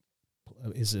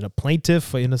 is it a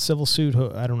plaintiff in a civil suit?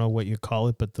 I don't know what you call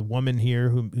it, but the woman here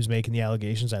who's making the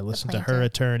allegations, I listened to her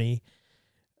attorney.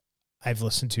 I've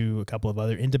listened to a couple of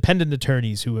other independent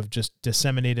attorneys who have just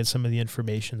disseminated some of the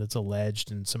information that's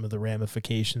alleged and some of the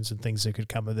ramifications and things that could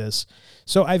come of this.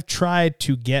 So I've tried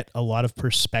to get a lot of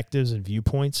perspectives and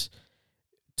viewpoints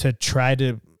to try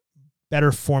to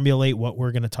better formulate what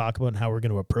we're going to talk about and how we're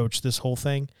going to approach this whole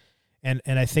thing. And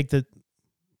I think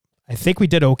we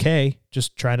did okay,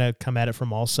 just trying to come at it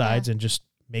from all sides and just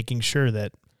making sure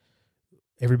that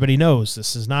everybody knows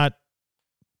this is not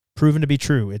proven to be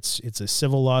true. It's a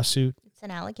civil lawsuit. It's an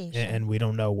allegation. And we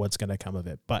don't know what's going to come of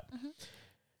it. But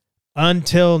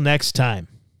until next time,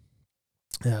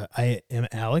 I am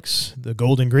Alex, the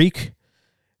Golden Greek,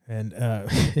 and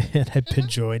I've been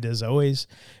joined, as always,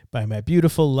 by my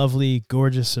beautiful, lovely,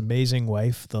 gorgeous, amazing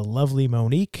wife, the lovely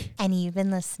Monique. And you've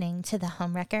been listening to the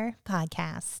Homewrecker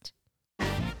Podcast.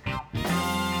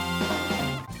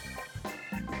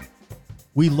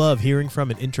 We love hearing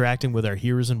from and interacting with our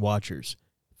hearers and watchers.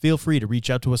 Feel free to reach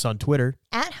out to us on Twitter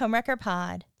at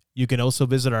HomewreckerPod. You can also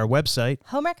visit our website,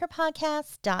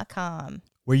 homewreckerpodcast.com,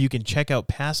 where you can check out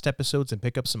past episodes and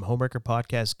pick up some Homewrecker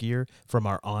Podcast gear from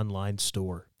our online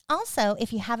store. Also,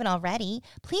 if you haven't already,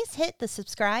 please hit the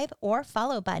subscribe or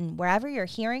follow button wherever you're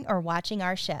hearing or watching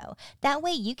our show. That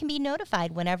way you can be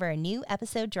notified whenever a new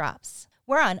episode drops.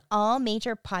 We're on all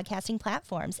major podcasting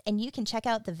platforms, and you can check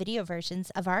out the video versions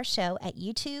of our show at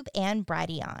YouTube and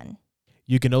Brighteon.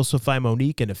 You can also find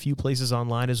Monique in a few places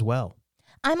online as well.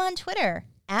 I'm on Twitter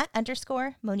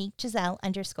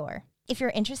 @_MoniqueGiselle_. If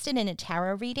you're interested in a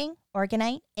tarot reading,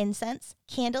 organite, incense,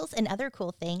 candles, and other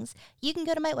cool things, you can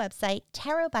go to my website,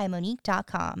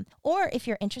 tarotbymonique.com. Or if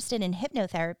you're interested in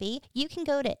hypnotherapy, you can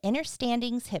go to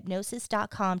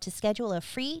innerstandingshypnosis.com to schedule a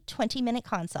free 20-minute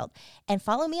consult. And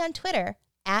follow me on Twitter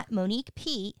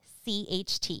 @MoniqueP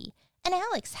And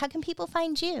Alex, how can people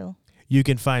find you? You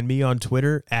can find me on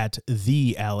Twitter at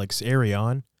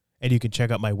 @theAlexArion, and you can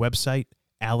check out my website,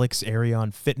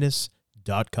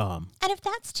 alexarionfitness.com. And if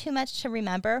that's too much to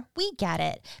remember, we get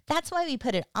it. That's why we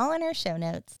put it all in our show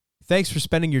notes. Thanks for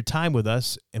spending your time with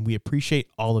us, and we appreciate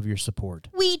all of your support.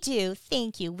 We do.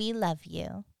 Thank you. We love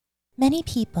you. Many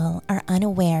people are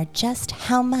unaware just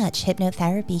how much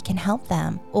hypnotherapy can help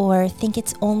them, or think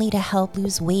it's only to help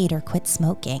lose weight or quit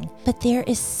smoking. But there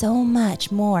is so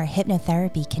much more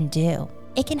hypnotherapy can do.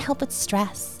 It can help with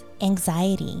stress,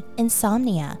 anxiety,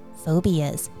 insomnia,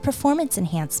 phobias, performance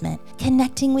enhancement,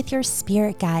 connecting with your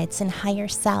spirit guides and higher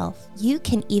self. You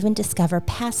can even discover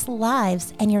past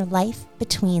lives and your life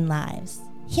between lives.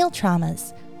 Heal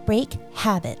traumas, break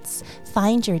habits,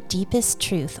 find your deepest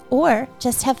truth, or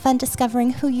just have fun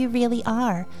discovering who you really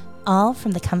are, all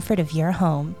from the comfort of your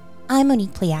home. I'm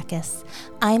Monique Pliakis.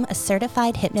 I'm a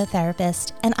certified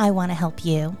hypnotherapist, and I want to help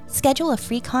you. Schedule a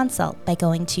free consult by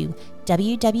going to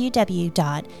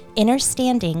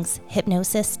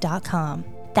www.innerstandingshypnosis.com.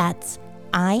 That's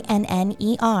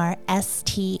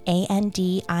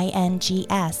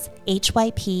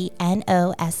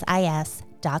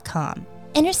INNERSTANDINGSHYPNOSIS.com.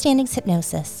 Understandings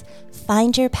Hypnosis.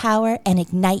 Find your power and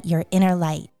ignite your inner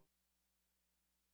light.